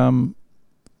form.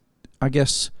 I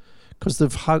guess because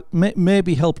they've had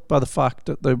maybe helped by the fact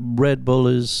that the Red Bull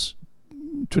is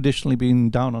traditionally been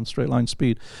down on straight line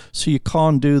speed, so you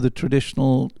can't do the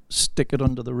traditional stick it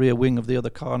under the rear wing of the other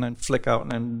car and then flick out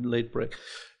and then late brake.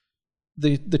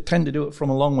 They tend to do it from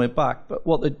a long way back, but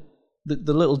what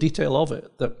the little detail of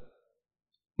it that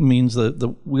means that the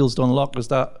wheels don't lock is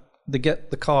that they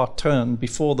get the car turned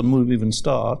before the move even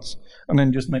starts, and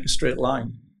then just make a straight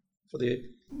line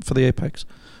for the apex.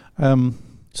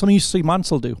 Something you see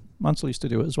Mansell do. Mansell used to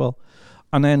do it as well.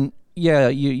 And then,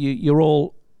 you're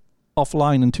all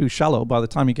offline and too shallow by the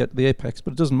time you get to the apex,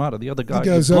 but it doesn't matter. The other guy,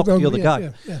 you block the other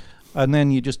guy. Yeah. And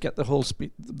then you just get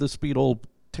the speed all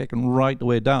taken right the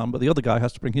way down, but the other guy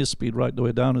has to bring his speed right the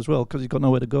way down as well because he's got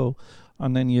nowhere to go,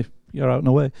 and then you're out and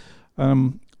away.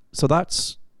 So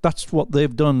that's what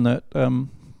they've done. That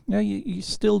you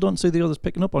still don't see the others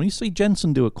picking up on. You see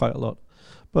Jensen do it quite a lot.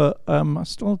 But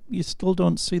you still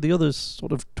don't see the others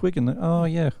sort of twigging that. Oh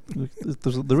yeah,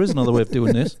 there is another way of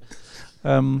doing this.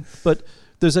 But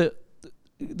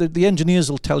the engineers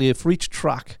will tell you for each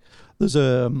track there's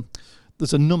a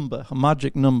number, a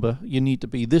magic number. You need to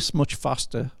be this much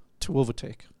faster to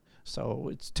overtake. So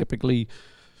it's typically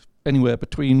anywhere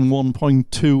between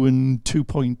 1.2 and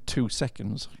 2.2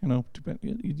 seconds. You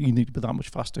need to be that much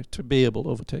faster to be able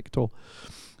to overtake at all.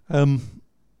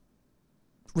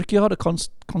 Ricciardo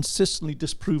consistently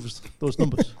disproves those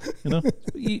numbers.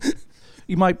 He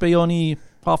might be only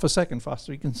half a second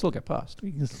faster. He can still get past.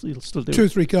 He'll still do 2 or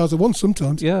 3 cars at once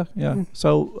sometimes. Yeah.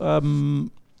 So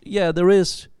there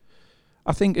is.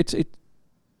 I think it's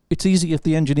easy if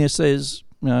the engineer says,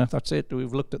 that's it.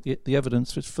 We've looked at the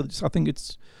evidence. I think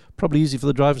it's probably easy for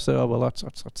the driver to say, oh well, that's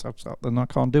then I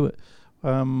can't do it.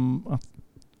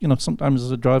 Sometimes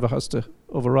the driver has to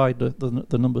override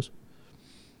the numbers.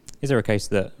 Is there a case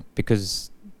that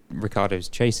because Ricciardo's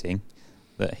chasing,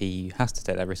 that he has to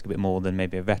take that risk a bit more than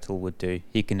maybe a Vettel would do?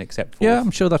 He can accept fourth. Yeah,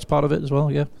 I'm sure that's part of it as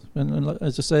well, yeah. And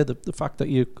as I say, the fact that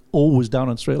you're always down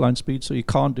on straight line speed, so you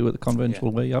can't do it the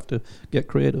conventional way. You have to get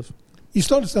creative. You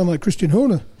start to sound like Christian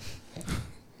Horner.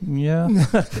 Yeah.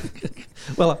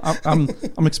 Well, I'm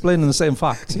explaining the same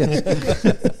facts, yes.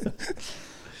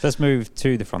 Let's move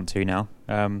to the front two now.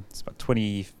 It's about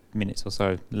 20 minutes or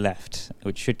so left,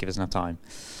 which should give us enough time.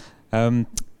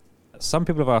 Some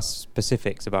people have asked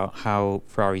specifics about how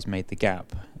Ferrari's made the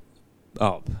gap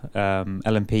up.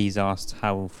 LMP's asked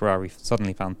how Ferrari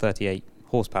suddenly found 38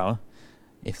 horsepower,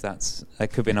 if that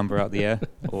could be a number out the air,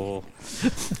 or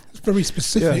it's very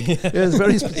specific. Yeah, it's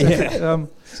very specific. Yeah.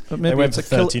 Maybe they went for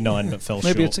 39 but fell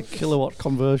short. Maybe it's a kilowatt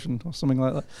conversion or something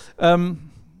like that.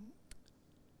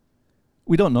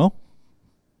 We don't know.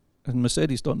 And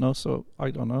Mercedes don't know, so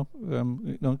I don't know.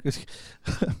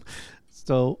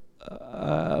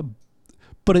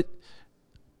 But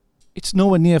it's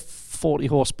nowhere near 40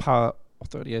 horsepower or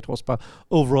 38 horsepower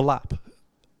over a lap.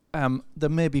 There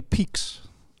may be peaks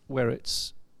where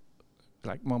it's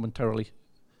like momentarily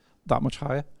that much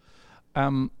higher.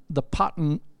 The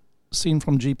pattern seen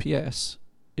from GPS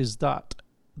is that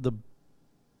the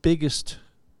biggest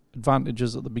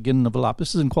advantages at the beginning of a lap.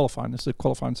 This is in qualifying. This is a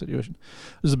qualifying situation.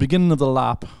 There's the beginning of the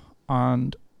lap,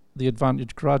 and the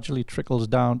advantage gradually trickles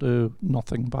down to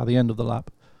nothing by the end of the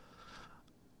lap.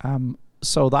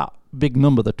 So that big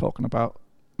number they're talking about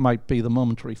might be the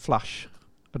momentary flash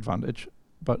advantage,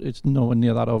 but it's nowhere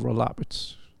near that over a lap.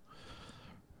 It's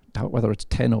doubt whether it's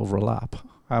 10 over a lap,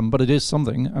 but it is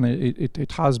something, and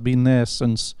it has been there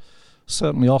since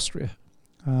certainly Austria.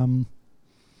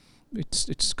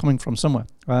 It's coming from somewhere,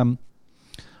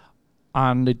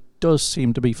 and it does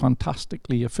seem to be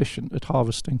fantastically efficient at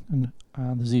harvesting, and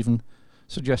there's even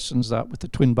suggestions that with the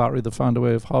twin battery they found a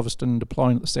way of harvesting and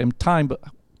deploying at the same time, but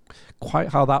quite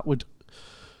how that would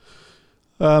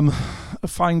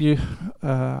find you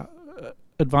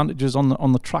advantages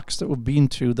on the tracks that we've been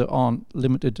to that aren't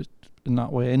limited in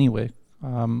that way anyway.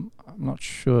 I'm not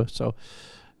sure, so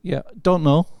yeah, don't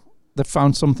know. They've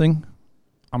found something.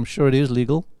 I'm sure it is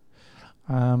legal.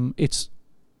 It's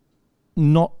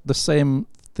not the same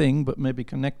thing, but maybe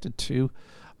connected to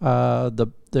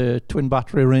the twin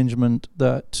battery arrangement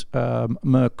that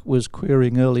Merck was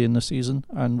querying early in the season,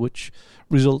 and which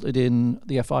resulted in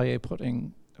the FIA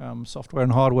putting software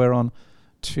and hardware on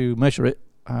to measure it,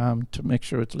 to make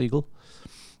sure it's legal.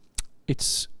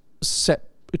 It's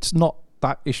not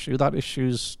that issue. That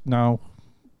issue's now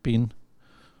been,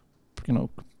 put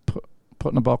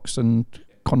in a box and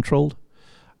controlled.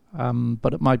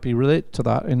 But it might be related to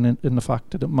that in the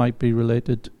fact that it might be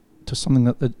related to something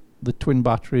that the twin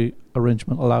battery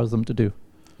arrangement allows them to do.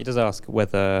 He does ask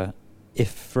whether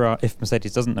if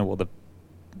Mercedes doesn't know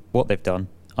what they've done,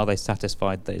 are they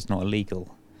satisfied that it's not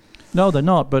illegal? No, they're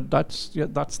not. But that's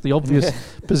the obvious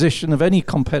position of any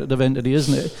competitive entity,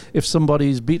 isn't it? If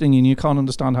somebody's beating you and you can't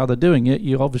understand how they're doing it,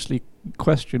 you obviously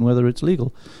question whether it's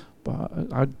legal. But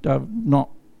I've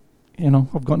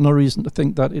got no reason to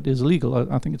think that it is illegal.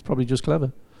 I think it's probably just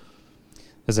clever.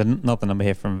 There's another number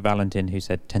here from Valentin who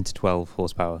said 10 to 12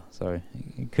 horsepower. So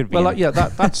it could be. Well,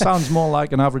 that sounds more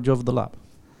like an average over the lap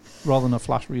rather than a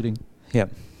flash reading. Yeah.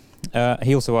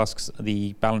 He also asks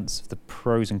the balance of the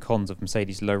pros and cons of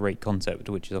Mercedes' low-rake concept,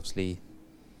 which is obviously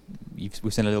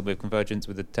we've seen a little bit of convergence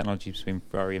with the technology between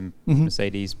Ferrari and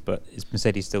Mercedes, but is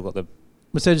Mercedes still got the...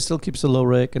 Mercedes still keeps the low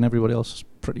rake, and everybody else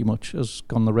pretty much has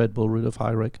gone the Red Bull route of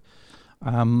high rake.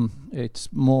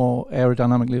 It's more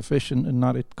aerodynamically efficient in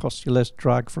that it costs you less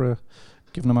drag for a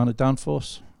given amount of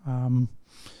downforce.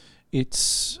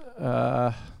 There's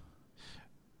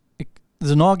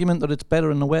an argument that it's better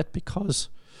in the wet because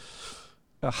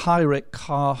a high rake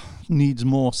car needs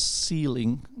more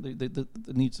sealing.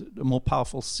 It needs a more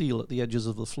powerful seal at the edges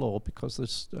of the floor because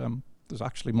there's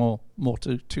actually more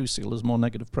to seal. There's more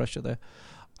negative pressure there,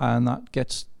 and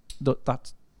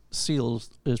that seal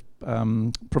is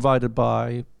provided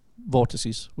by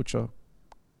vortices, which are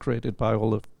created by all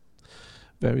the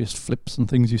various flips and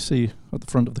things you see at the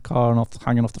front of the car and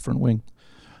hanging off the front wing,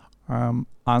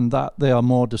 and that they are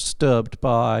more disturbed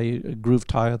by a groove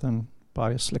tyre than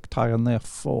by a slick tyre, and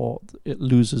therefore it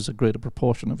loses a greater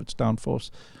proportion of its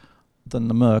downforce than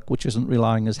the Merc, which isn't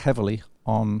relying as heavily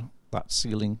on that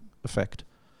sealing effect.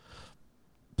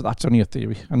 But that's only a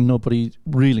theory, and nobody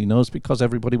really knows because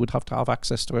everybody would have to have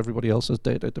access to everybody else's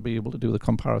data to be able to do the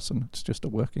comparison. It's just a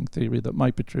working theory that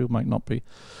might be true, might not be.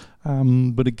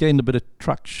 But it gained a bit of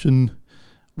traction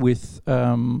with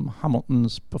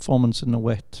Hamilton's performance in the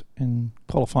wet in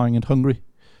qualifying in Hungary.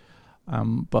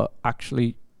 But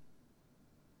actually,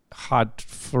 had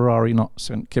Ferrari not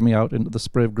sent Kimi out into the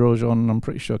spray of Grosjean, I'm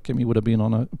pretty sure Kimi would have been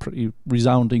on a pretty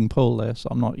resounding pole there, so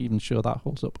I'm not even sure that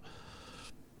holds up.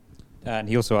 And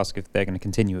he also asked if they're going to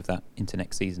continue with that into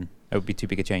next season. It would be too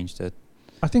big a change to...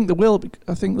 I think they will.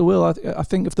 I think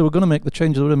if they were going to make the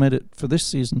change, they would have made it for this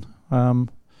season. You're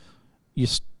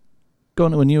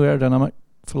going to a new aerodynamic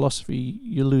philosophy,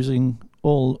 you're losing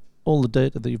all the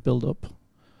data that you've built up.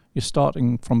 You're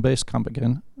starting from base camp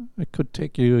again. It could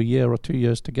take you a year or 2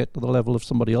 years to get to the level of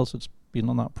somebody else that's been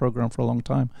on that program for a long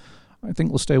time. I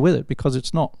think we'll stay with it because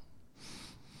it's not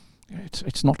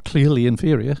clearly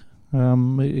inferior.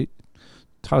 It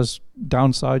has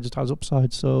downsides, it has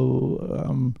upsides.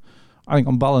 So I think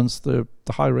on balance, the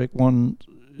high rake one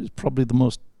is probably the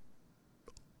most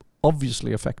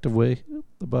obviously effective way,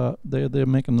 but they're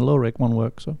making the low rake one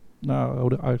work. So no,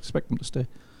 I expect them to stay.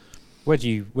 Where do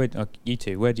you rate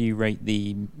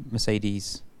the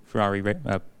Mercedes Ferrari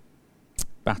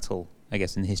battle? I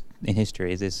guess in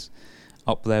history, is this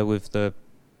up there with the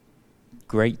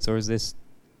greats, or is this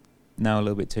now a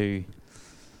little bit too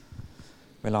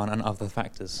reliant on other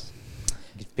factors?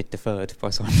 A bit deferred by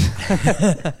Simon.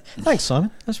 Thanks, Simon.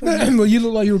 That's really nice. Well, you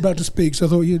look like you were about to speak, so I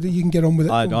thought you can get on with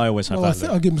it. I always have that look.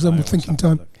 I'll give them some thinking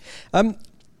time.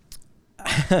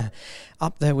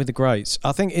 Up there with the greats.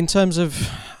 I think in terms of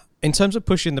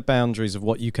pushing the boundaries of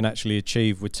what you can actually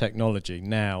achieve with technology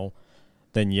now,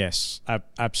 then yes,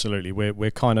 absolutely.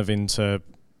 We're kind of into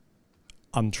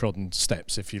untrodden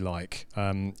steps, if you like,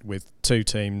 with two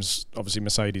teams. Obviously,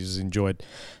 Mercedes has enjoyed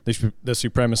the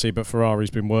supremacy, but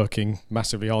Ferrari's been working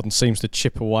massively hard and seems to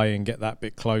chip away and get that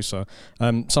bit closer.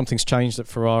 Something's changed at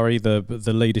Ferrari.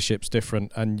 The leadership's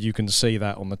different, and you can see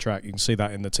that on the track. You can see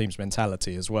that in the team's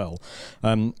mentality as well.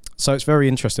 So it's very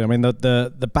interesting. I mean,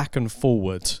 the back and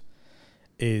forward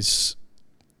is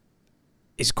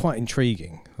quite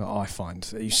intriguing, I find.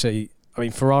 You see, I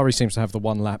mean, Ferrari seems to have the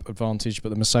one lap advantage, but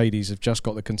the Mercedes have just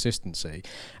got the consistency.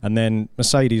 And then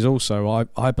Mercedes also,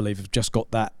 I believe, have just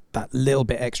got that little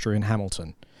bit extra in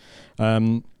Hamilton.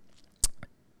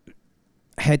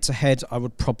 Head to head, I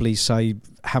would probably say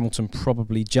Hamilton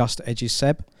probably just edges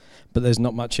Seb, but there's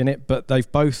not much in it. But they've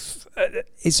both,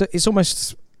 it's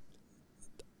almost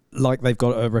like they've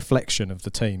got a reflection of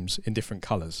the teams in different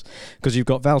colours. Because you've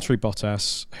got Valtteri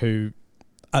Bottas, who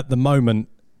at the moment,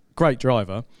 great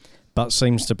driver, but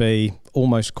seems to be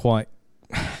almost quite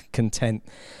content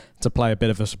to play a bit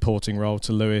of a supporting role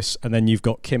to Lewis. And then you've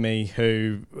got Kimi,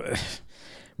 who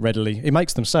readily, it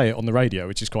makes them say it on the radio,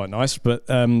 which is quite nice, but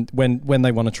when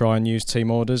they want to try and use team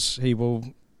orders, he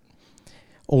will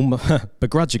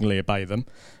begrudgingly obey them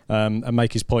and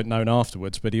make his point known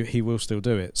afterwards, but he will still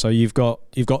do it. So you've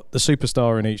got the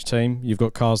superstar in each team, you've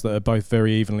got cars that are both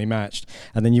very evenly matched,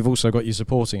 and then you've also got your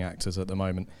supporting actors at the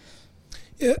moment.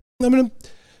 Yeah, I mean,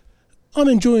 I'm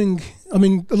enjoying, a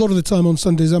lot of the time on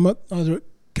Sundays I'm either at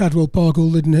Cadwell Park or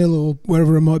Liddon Hill or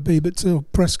wherever it might be, but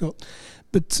Prescott.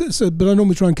 But I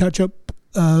normally try and catch up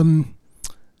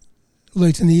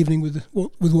late in the evening with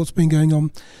what's been going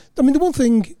on. I mean, the one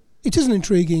thing, it is an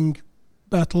intriguing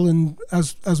battle, and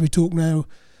as we talk now,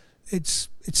 it's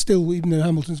still, even though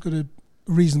Hamilton's got a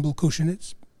reasonable cushion.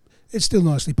 It's still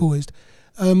nicely poised.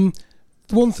 The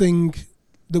one thing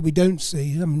that we don't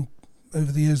see, I mean,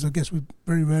 over the years, I guess we've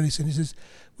very rarely seen this, is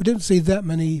we don't see that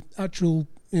many actual,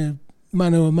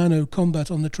 mano-a-mano combat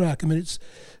on the track. I mean,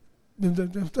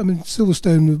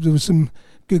 Silverstone, there was some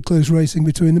good close racing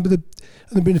between them, but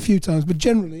there've been a few times. But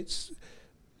generally,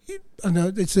 I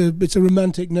know it's a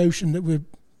romantic notion that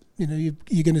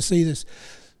you're going to see this.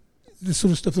 The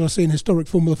sort of stuff that I see in historic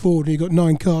Formula Ford, and you've got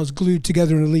 9 cars glued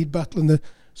together in a lead battle and they're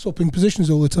swapping positions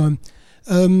all the time.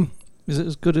 Is it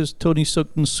as good as Tony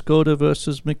Sugden's Skoda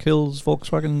versus Mick Hill's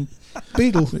Volkswagen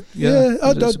Beetle? Yeah,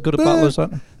 is it as good a battle as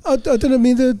that? I don't know. I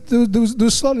mean, there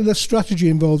was slightly less strategy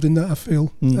involved in that, I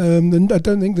feel. And I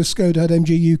don't think the Skoda had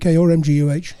MG UK or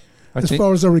MGUH, as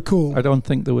far as I recall. I don't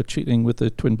think they were cheating with the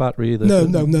twin battery either.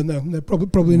 No,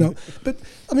 probably not. But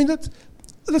I mean, that's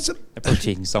they're probably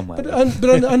cheating somewhere. But I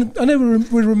know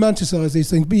we romanticise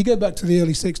these things, but you go back to the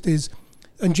early 60s,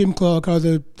 and Jim Clark,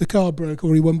 either the car broke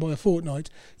or he won by a fortnight.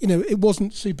 It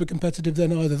wasn't super competitive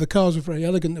then either. The cars were very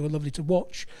elegant; they were lovely to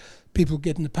watch. People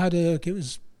get in the paddock. It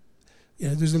was,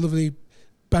 there's a lovely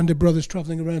band of brothers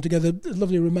travelling around together.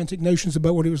 Lovely romantic notions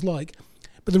about what it was like.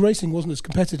 But the racing wasn't as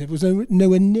competitive. It was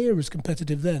nowhere near as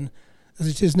competitive then as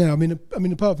it is now. I mean,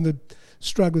 apart from the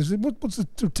stragglers, what's the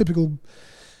typical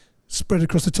spread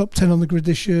across the top 10 on the grid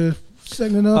this year?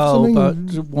 Second and a half, something? About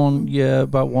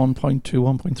 1.2,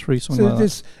 1.3, something like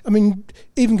that. I mean,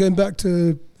 even going back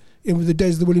to the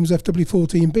days of the Williams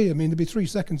FW14B, I mean, there'd be 3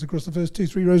 seconds across the first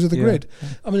 2-3 rows of the grid. Yeah.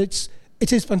 I mean,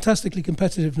 it is fantastically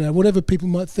competitive now. Whatever people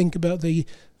might think about the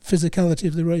physicality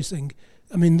of the racing,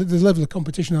 I mean, the level of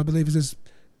competition, I believe, is as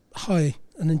high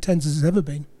and intense as it's ever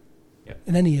been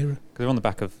in any era. Because we're on the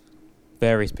back of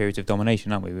various periods of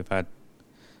domination, aren't we? We've had,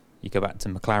 you go back to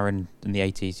McLaren in the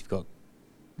 80s,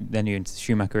 then you're into the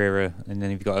Schumacher era, and then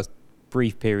you've got a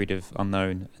brief period of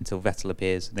unknown until Vettel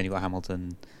appears, and then you've got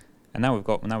Hamilton, and now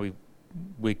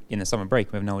we're in the summer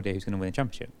break, we have no idea who's going to win the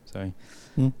championship. So I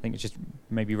think it's just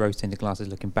maybe rose-tinted glasses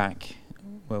looking back,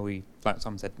 where we, like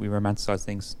Sam said, we romanticise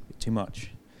things too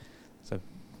much. So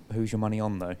who's your money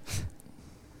on, though?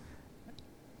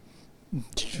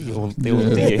 They all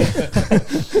do you.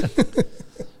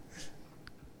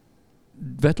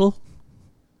 Vettel,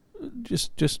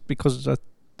 just because I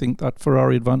think that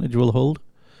Ferrari advantage will hold.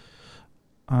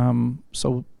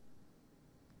 So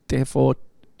therefore,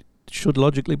 it should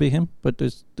logically be him. But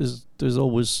there's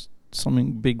always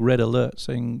something big red alert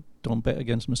saying don't bet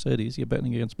against Mercedes. You're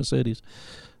betting against Mercedes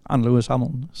and Lewis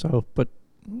Hamilton. So, but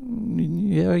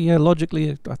yeah,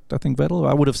 logically, I think Vettel.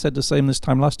 I would have said the same this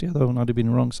time last year, though, and I'd have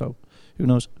been wrong. So, who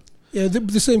knows? Yeah,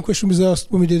 the same question was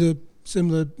asked when we did a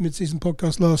similar mid-season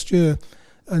podcast last year.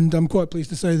 And I'm quite pleased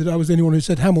to say that I was the only one who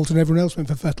said Hamilton. Everyone else went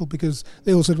for Vettel because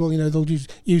they all said, well, they'll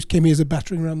use Kimi as a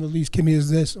battering ram, they'll use Kimi as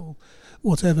this or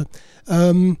whatever.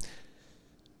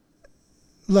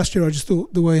 Last year I just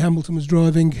thought the way Hamilton was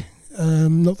driving,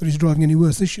 not that he's driving any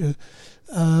worse this year,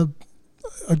 I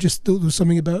just thought there was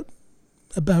something about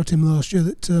him last year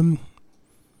that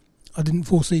I didn't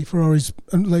foresee Ferrari's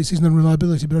late season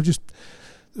unreliability, but there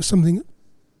was something that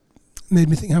made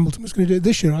me think Hamilton was going to do it.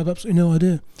 This year I have absolutely no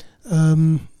idea.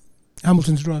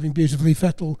 Hamilton's driving beautifully.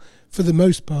 Vettel, for the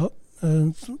most part,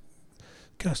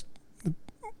 cast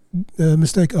the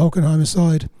mistake at Hockenheim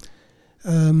aside,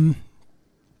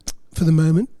 for the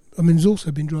moment. I mean, he's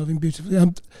also been driving beautifully.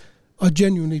 I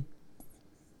genuinely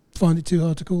find it too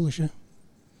hard to call this year.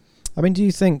 I mean, do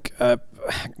you think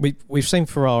we've seen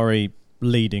Ferrari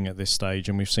leading at this stage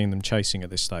and we've seen them chasing at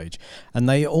this stage, and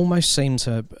they almost seem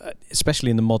to,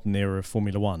 especially in the modern era of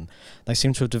Formula One, they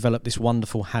seem to have developed this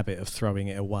wonderful habit of throwing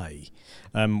it away,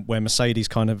 where Mercedes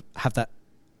kind of have that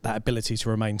ability to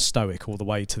remain stoic all the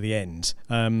way to the end.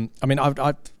 I mean,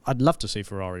 I'd love to see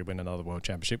Ferrari win another World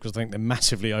Championship because I think they're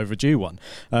massively overdue one,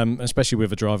 especially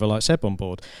with a driver like Seb on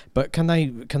board. But can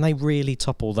they really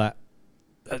topple that?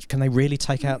 Can they really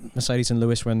take out Mercedes and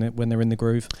Lewis when they're in the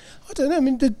groove? I don't know.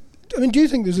 I mean, do you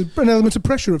think there's an element of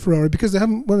pressure at Ferrari because they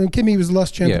haven't? Well, Kimi was the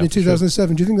last champion in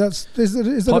 2007. Sure. Do you think is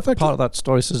that effective? Part of that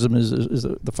stoicism is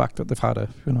the fact that they've had a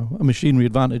machinery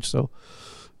advantage. So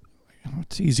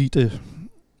it's easy to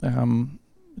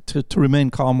remain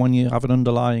calm when you have an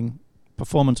underlying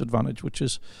performance advantage, which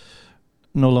is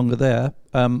no longer there.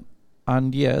 And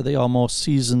yeah, they are more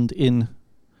seasoned in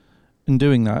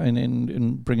doing that,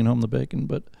 in bringing home the bacon.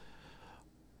 But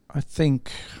I think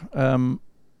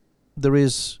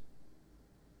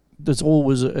there's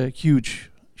always a huge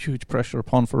pressure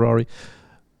upon Ferrari,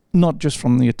 not just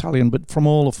from the Italian, but from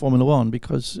all of Formula One,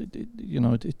 because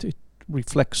it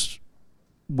reflects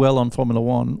well on Formula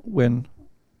One when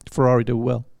Ferrari do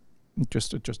well. It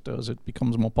just does. It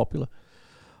becomes more popular.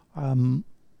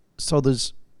 So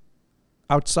there's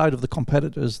outside of the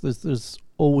competitors, there's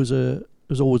always a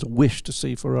wish to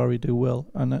see Ferrari do well,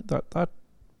 and that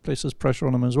places pressure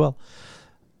on them as well.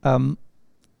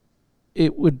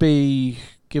 It would be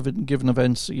given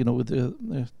events, with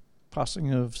the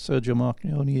passing of Sergio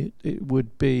Marchionne, it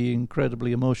would be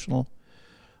incredibly emotional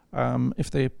if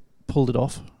they pulled it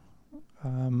off.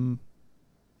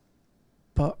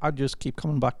 But I just keep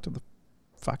coming back to the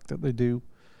fact that they do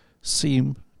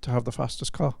seem to have the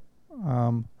fastest car.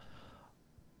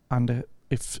 And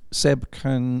if Seb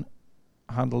can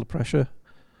handle the pressure,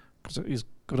 because it is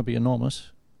going to be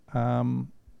enormous,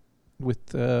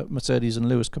 with Mercedes and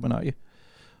Lewis coming at you,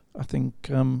 I think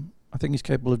he's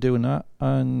capable of doing that.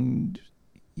 And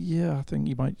yeah, I think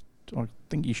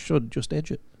he should just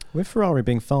edge it. With Ferrari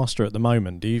being faster at the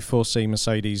moment, do you foresee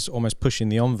Mercedes almost pushing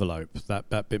the envelope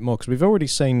that bit more? Because we've already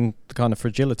seen the kind of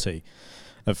fragility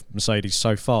of Mercedes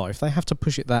so far. If they have to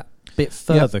push it that bit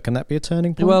further, can that be a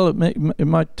turning point? Well, it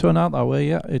might turn out that way.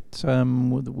 Yeah,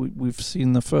 we've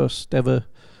seen the first ever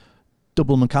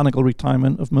double mechanical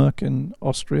retirement of Merck in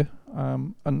Austria,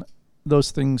 and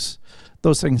those things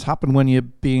happen when you're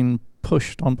being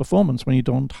pushed on performance, when you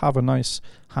don't have a nice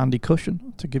handy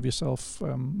cushion to give yourself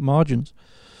margins.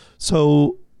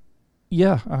 So,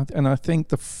 yeah, and I think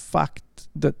the fact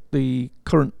that the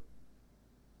current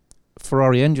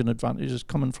Ferrari engine advantage is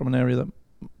coming from an area that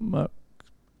Merck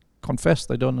confess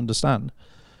they don't understand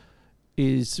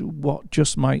is what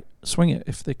just might swing it.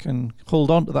 If they can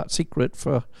hold on to that secret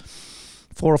for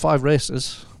 4 or 5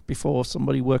 races before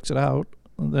somebody works it out,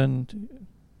 then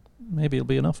maybe it'll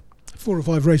be enough. 4 or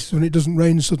 5 races when it doesn't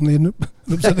rain suddenly and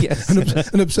upset,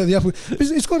 and upset the apple.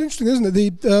 It's quite interesting, isn't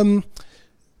it?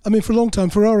 For a long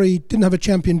time, Ferrari didn't have a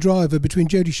champion driver between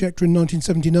Jody Scheckter in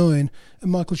 1979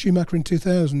 and Michael Schumacher in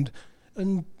 2000.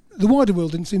 And the wider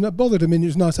world didn't seem that bothered. I mean, it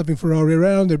was nice having Ferrari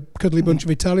around. They're a cuddly bunch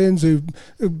of Italians who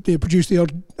produced the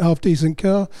odd half-decent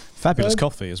car. Fabulous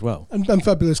coffee as well. And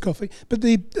fabulous coffee. But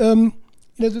the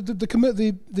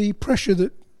pressure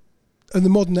that, and the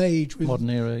modern age with modern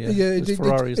era,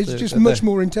 it's just much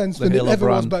more intense than it ever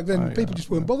was back then. People just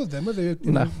weren't bothered then, were they?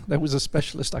 No, that was a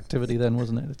specialist activity then,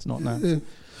 wasn't it? It's not now.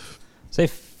 So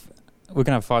if we're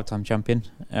going to have a 5-time champion,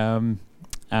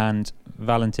 and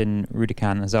Valentin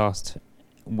Rudican has asked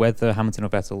whether Hamilton or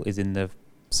Vettel is in the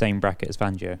same bracket as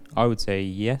Fangio, I would say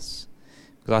yes,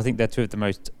 because I think they're two of the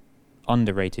most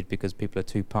underrated, because people are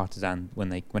too partisan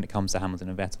when it comes to Hamilton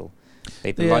and Vettel. They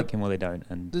either like him or they don't.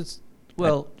 And there's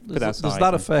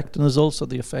that effect, and there's also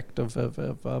the effect of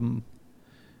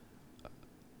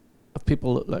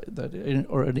people that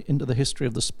are into the history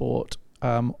of the sport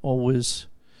always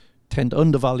tend to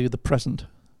undervalue the present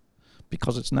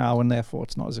because it's now, and therefore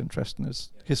it's not as interesting as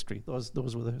history.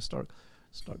 Those were the historic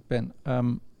bent.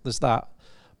 There's that,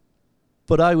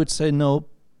 but I would say no,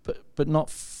 but not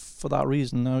for that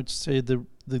reason. I would say the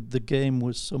game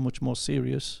was so much more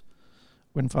serious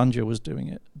when Fangio was doing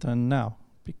it than now,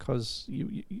 because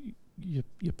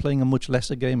you're playing a much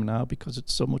lesser game now because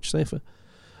it's so much safer.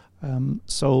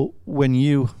 So when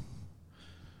you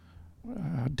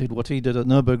did what he did at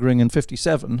Nürburgring in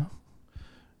 '57,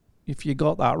 if you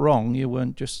got that wrong, you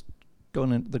weren't just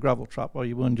going into the gravel trap, or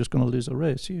you weren't just going to lose a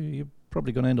race. You're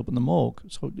probably going to end up in the morgue.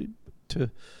 So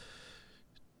to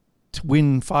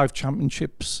win 5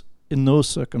 championships in those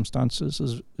circumstances,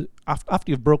 is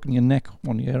after you've broken your neck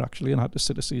one year actually and had to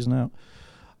sit a season out,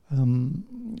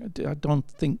 I don't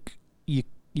think you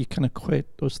can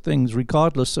equate those things,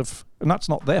 regardless of, and that's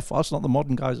not their fault, it's not the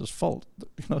modern guys' fault,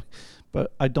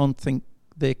 but I don't think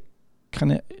they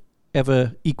can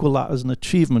ever equal that as an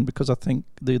achievement, because I think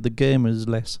the game is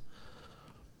less.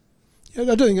 Yeah,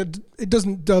 I don't think it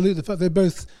doesn't dilute the fact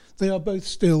they are both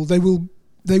still, they will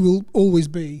always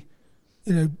be,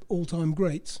 all-time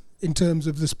greats in terms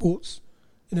of the sport's,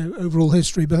 overall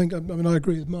history. But I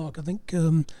agree with Mark. I think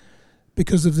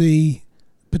because of the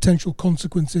potential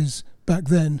consequences back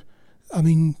then,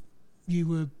 you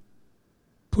were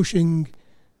pushing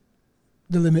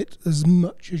the limit as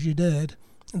much as you dared,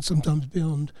 and sometimes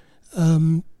beyond.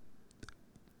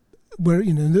 Where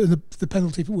the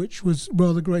penalty for which was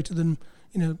rather greater than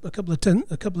a couple of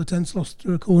tenths lost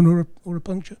through a corner or a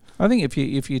puncture. I think if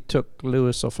you took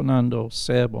Lewis or Fernando,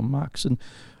 Seb or Max, and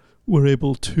were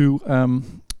able to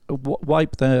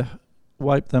wipe their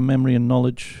memory and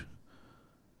knowledge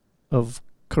of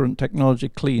current technology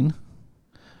clean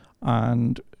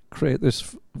and create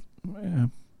this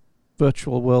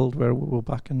virtual world where we're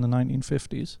back in the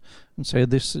 1950s and say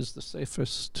this is the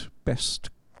safest, best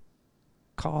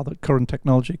car that current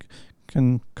technology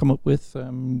can come up with,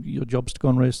 your job's to go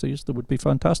and race these, they would be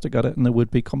fantastic at it, and they would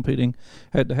be competing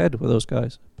head to head with those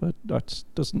guys. But that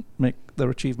doesn't make their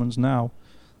achievements now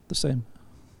the same.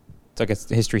 So I guess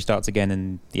history starts again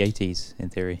in the 80s, in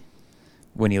theory,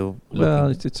 when you're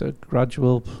it's a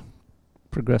gradual,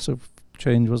 progressive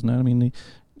change, wasn't it? I mean,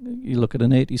 you look at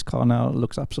an 80s car now, it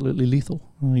looks absolutely lethal.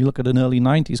 You look at an early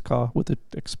 90s car with it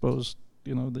exposed,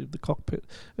 the cockpit,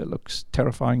 it looks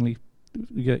terrifyingly.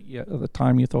 Yeah, at the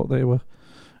time you thought they were,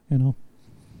 And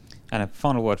a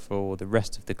final word for the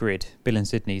rest of the grid. Bill in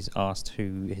Sydney's asked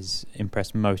who has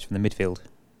impressed most from the midfield,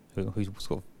 who's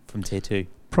sort of from tier 2.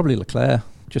 Probably Leclerc,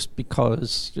 just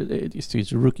because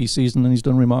it's a rookie season and he's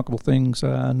done remarkable things,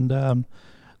 and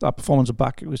that performance at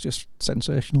back, it was just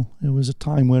sensational. It was a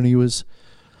time when he was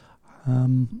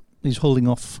he's holding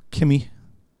off Kimi.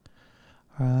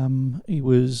 He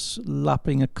was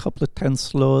lapping a couple of tenths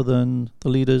slower than the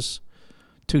leaders,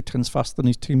 2 tenths faster than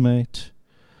his teammate,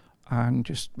 and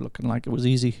just looking like it was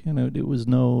easy. There was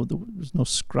no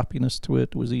scrappiness to it.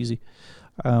 It was easy,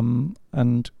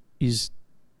 and he's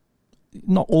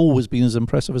not always been as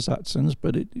impressive as Atsons,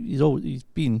 but he's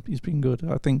been good.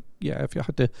 I think, if you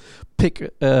had to pick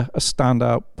a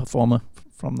standout performer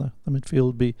from the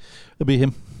midfield, it'd be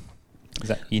him. Is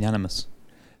that unanimous?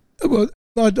 Well,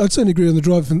 I'd certainly agree on the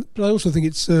drive, but I also think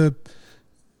it's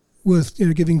worth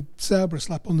giving Sauber a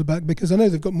slap on the back, because I know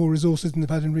they've got more resources than they've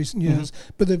had in recent years,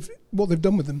 but what they've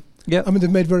done with them. Yeah, I mean,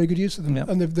 they've made very good use of them,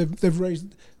 and they've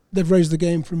raised the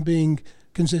game from being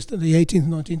consistently 18th,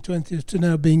 19th, 20th to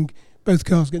now being both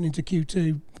cars getting into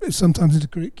Q2, sometimes into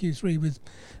Q3 with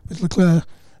Leclerc.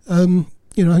 I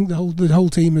think the whole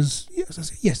team has,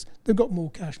 yes, they've got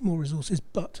more cash, more resources,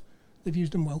 but they've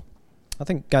used them well. I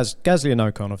think Gasly and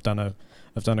Ocon have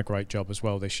done a great job as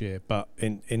well this year. But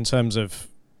in terms of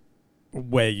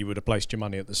where you would have placed your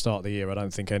money at the start of the year, I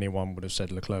don't think anyone would have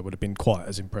said Leclerc would have been quite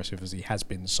as impressive as he has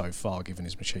been so far, given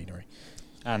his machinery.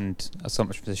 And so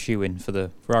much for the shoe-in for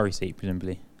the Ferrari seat,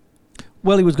 presumably.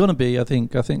 Well, he was going to be. I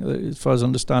think as far as I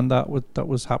understand, that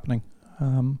was happening.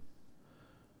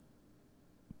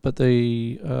 But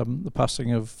the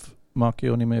passing of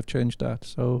Marchione may have changed that.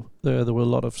 So there were a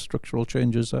lot of structural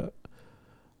changes that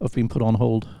have been put on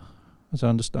hold, as I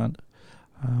understand,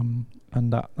 and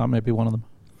that may be one of them.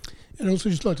 And I'd also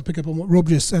just like to pick up on what Rob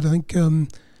just said. I think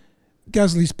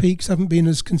Gasly's peaks haven't been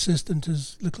as consistent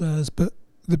as Leclerc's, but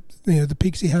the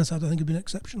peaks he has had, I think, have been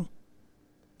exceptional.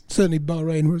 Certainly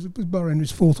Bahrain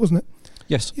was fourth, wasn't it?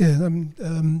 Yes. Yeah.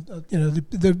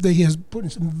 He has put in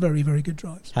some very, very good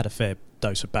drives. Had a fair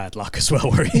dose of bad luck as well,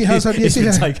 where he has had. He's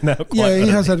been taken out quite. Yeah, he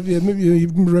has had. Maybe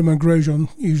Romain Grosjean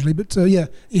usually, but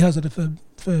he has had a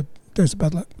fair dose of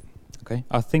bad luck. Okay,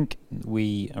 I think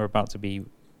we are about to be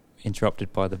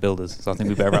interrupted by the builders, so I think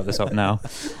we better wrap this up now.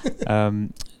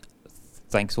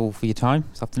 Thanks all for your time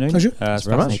this afternoon. Pleasure. It's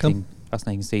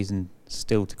fascinating season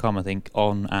still to come, I think,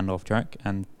 on and off track,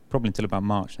 and probably until about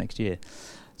March next year.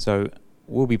 So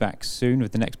we'll be back soon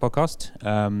with the next podcast.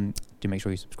 Do make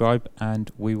sure you subscribe, and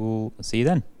we will see you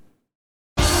then.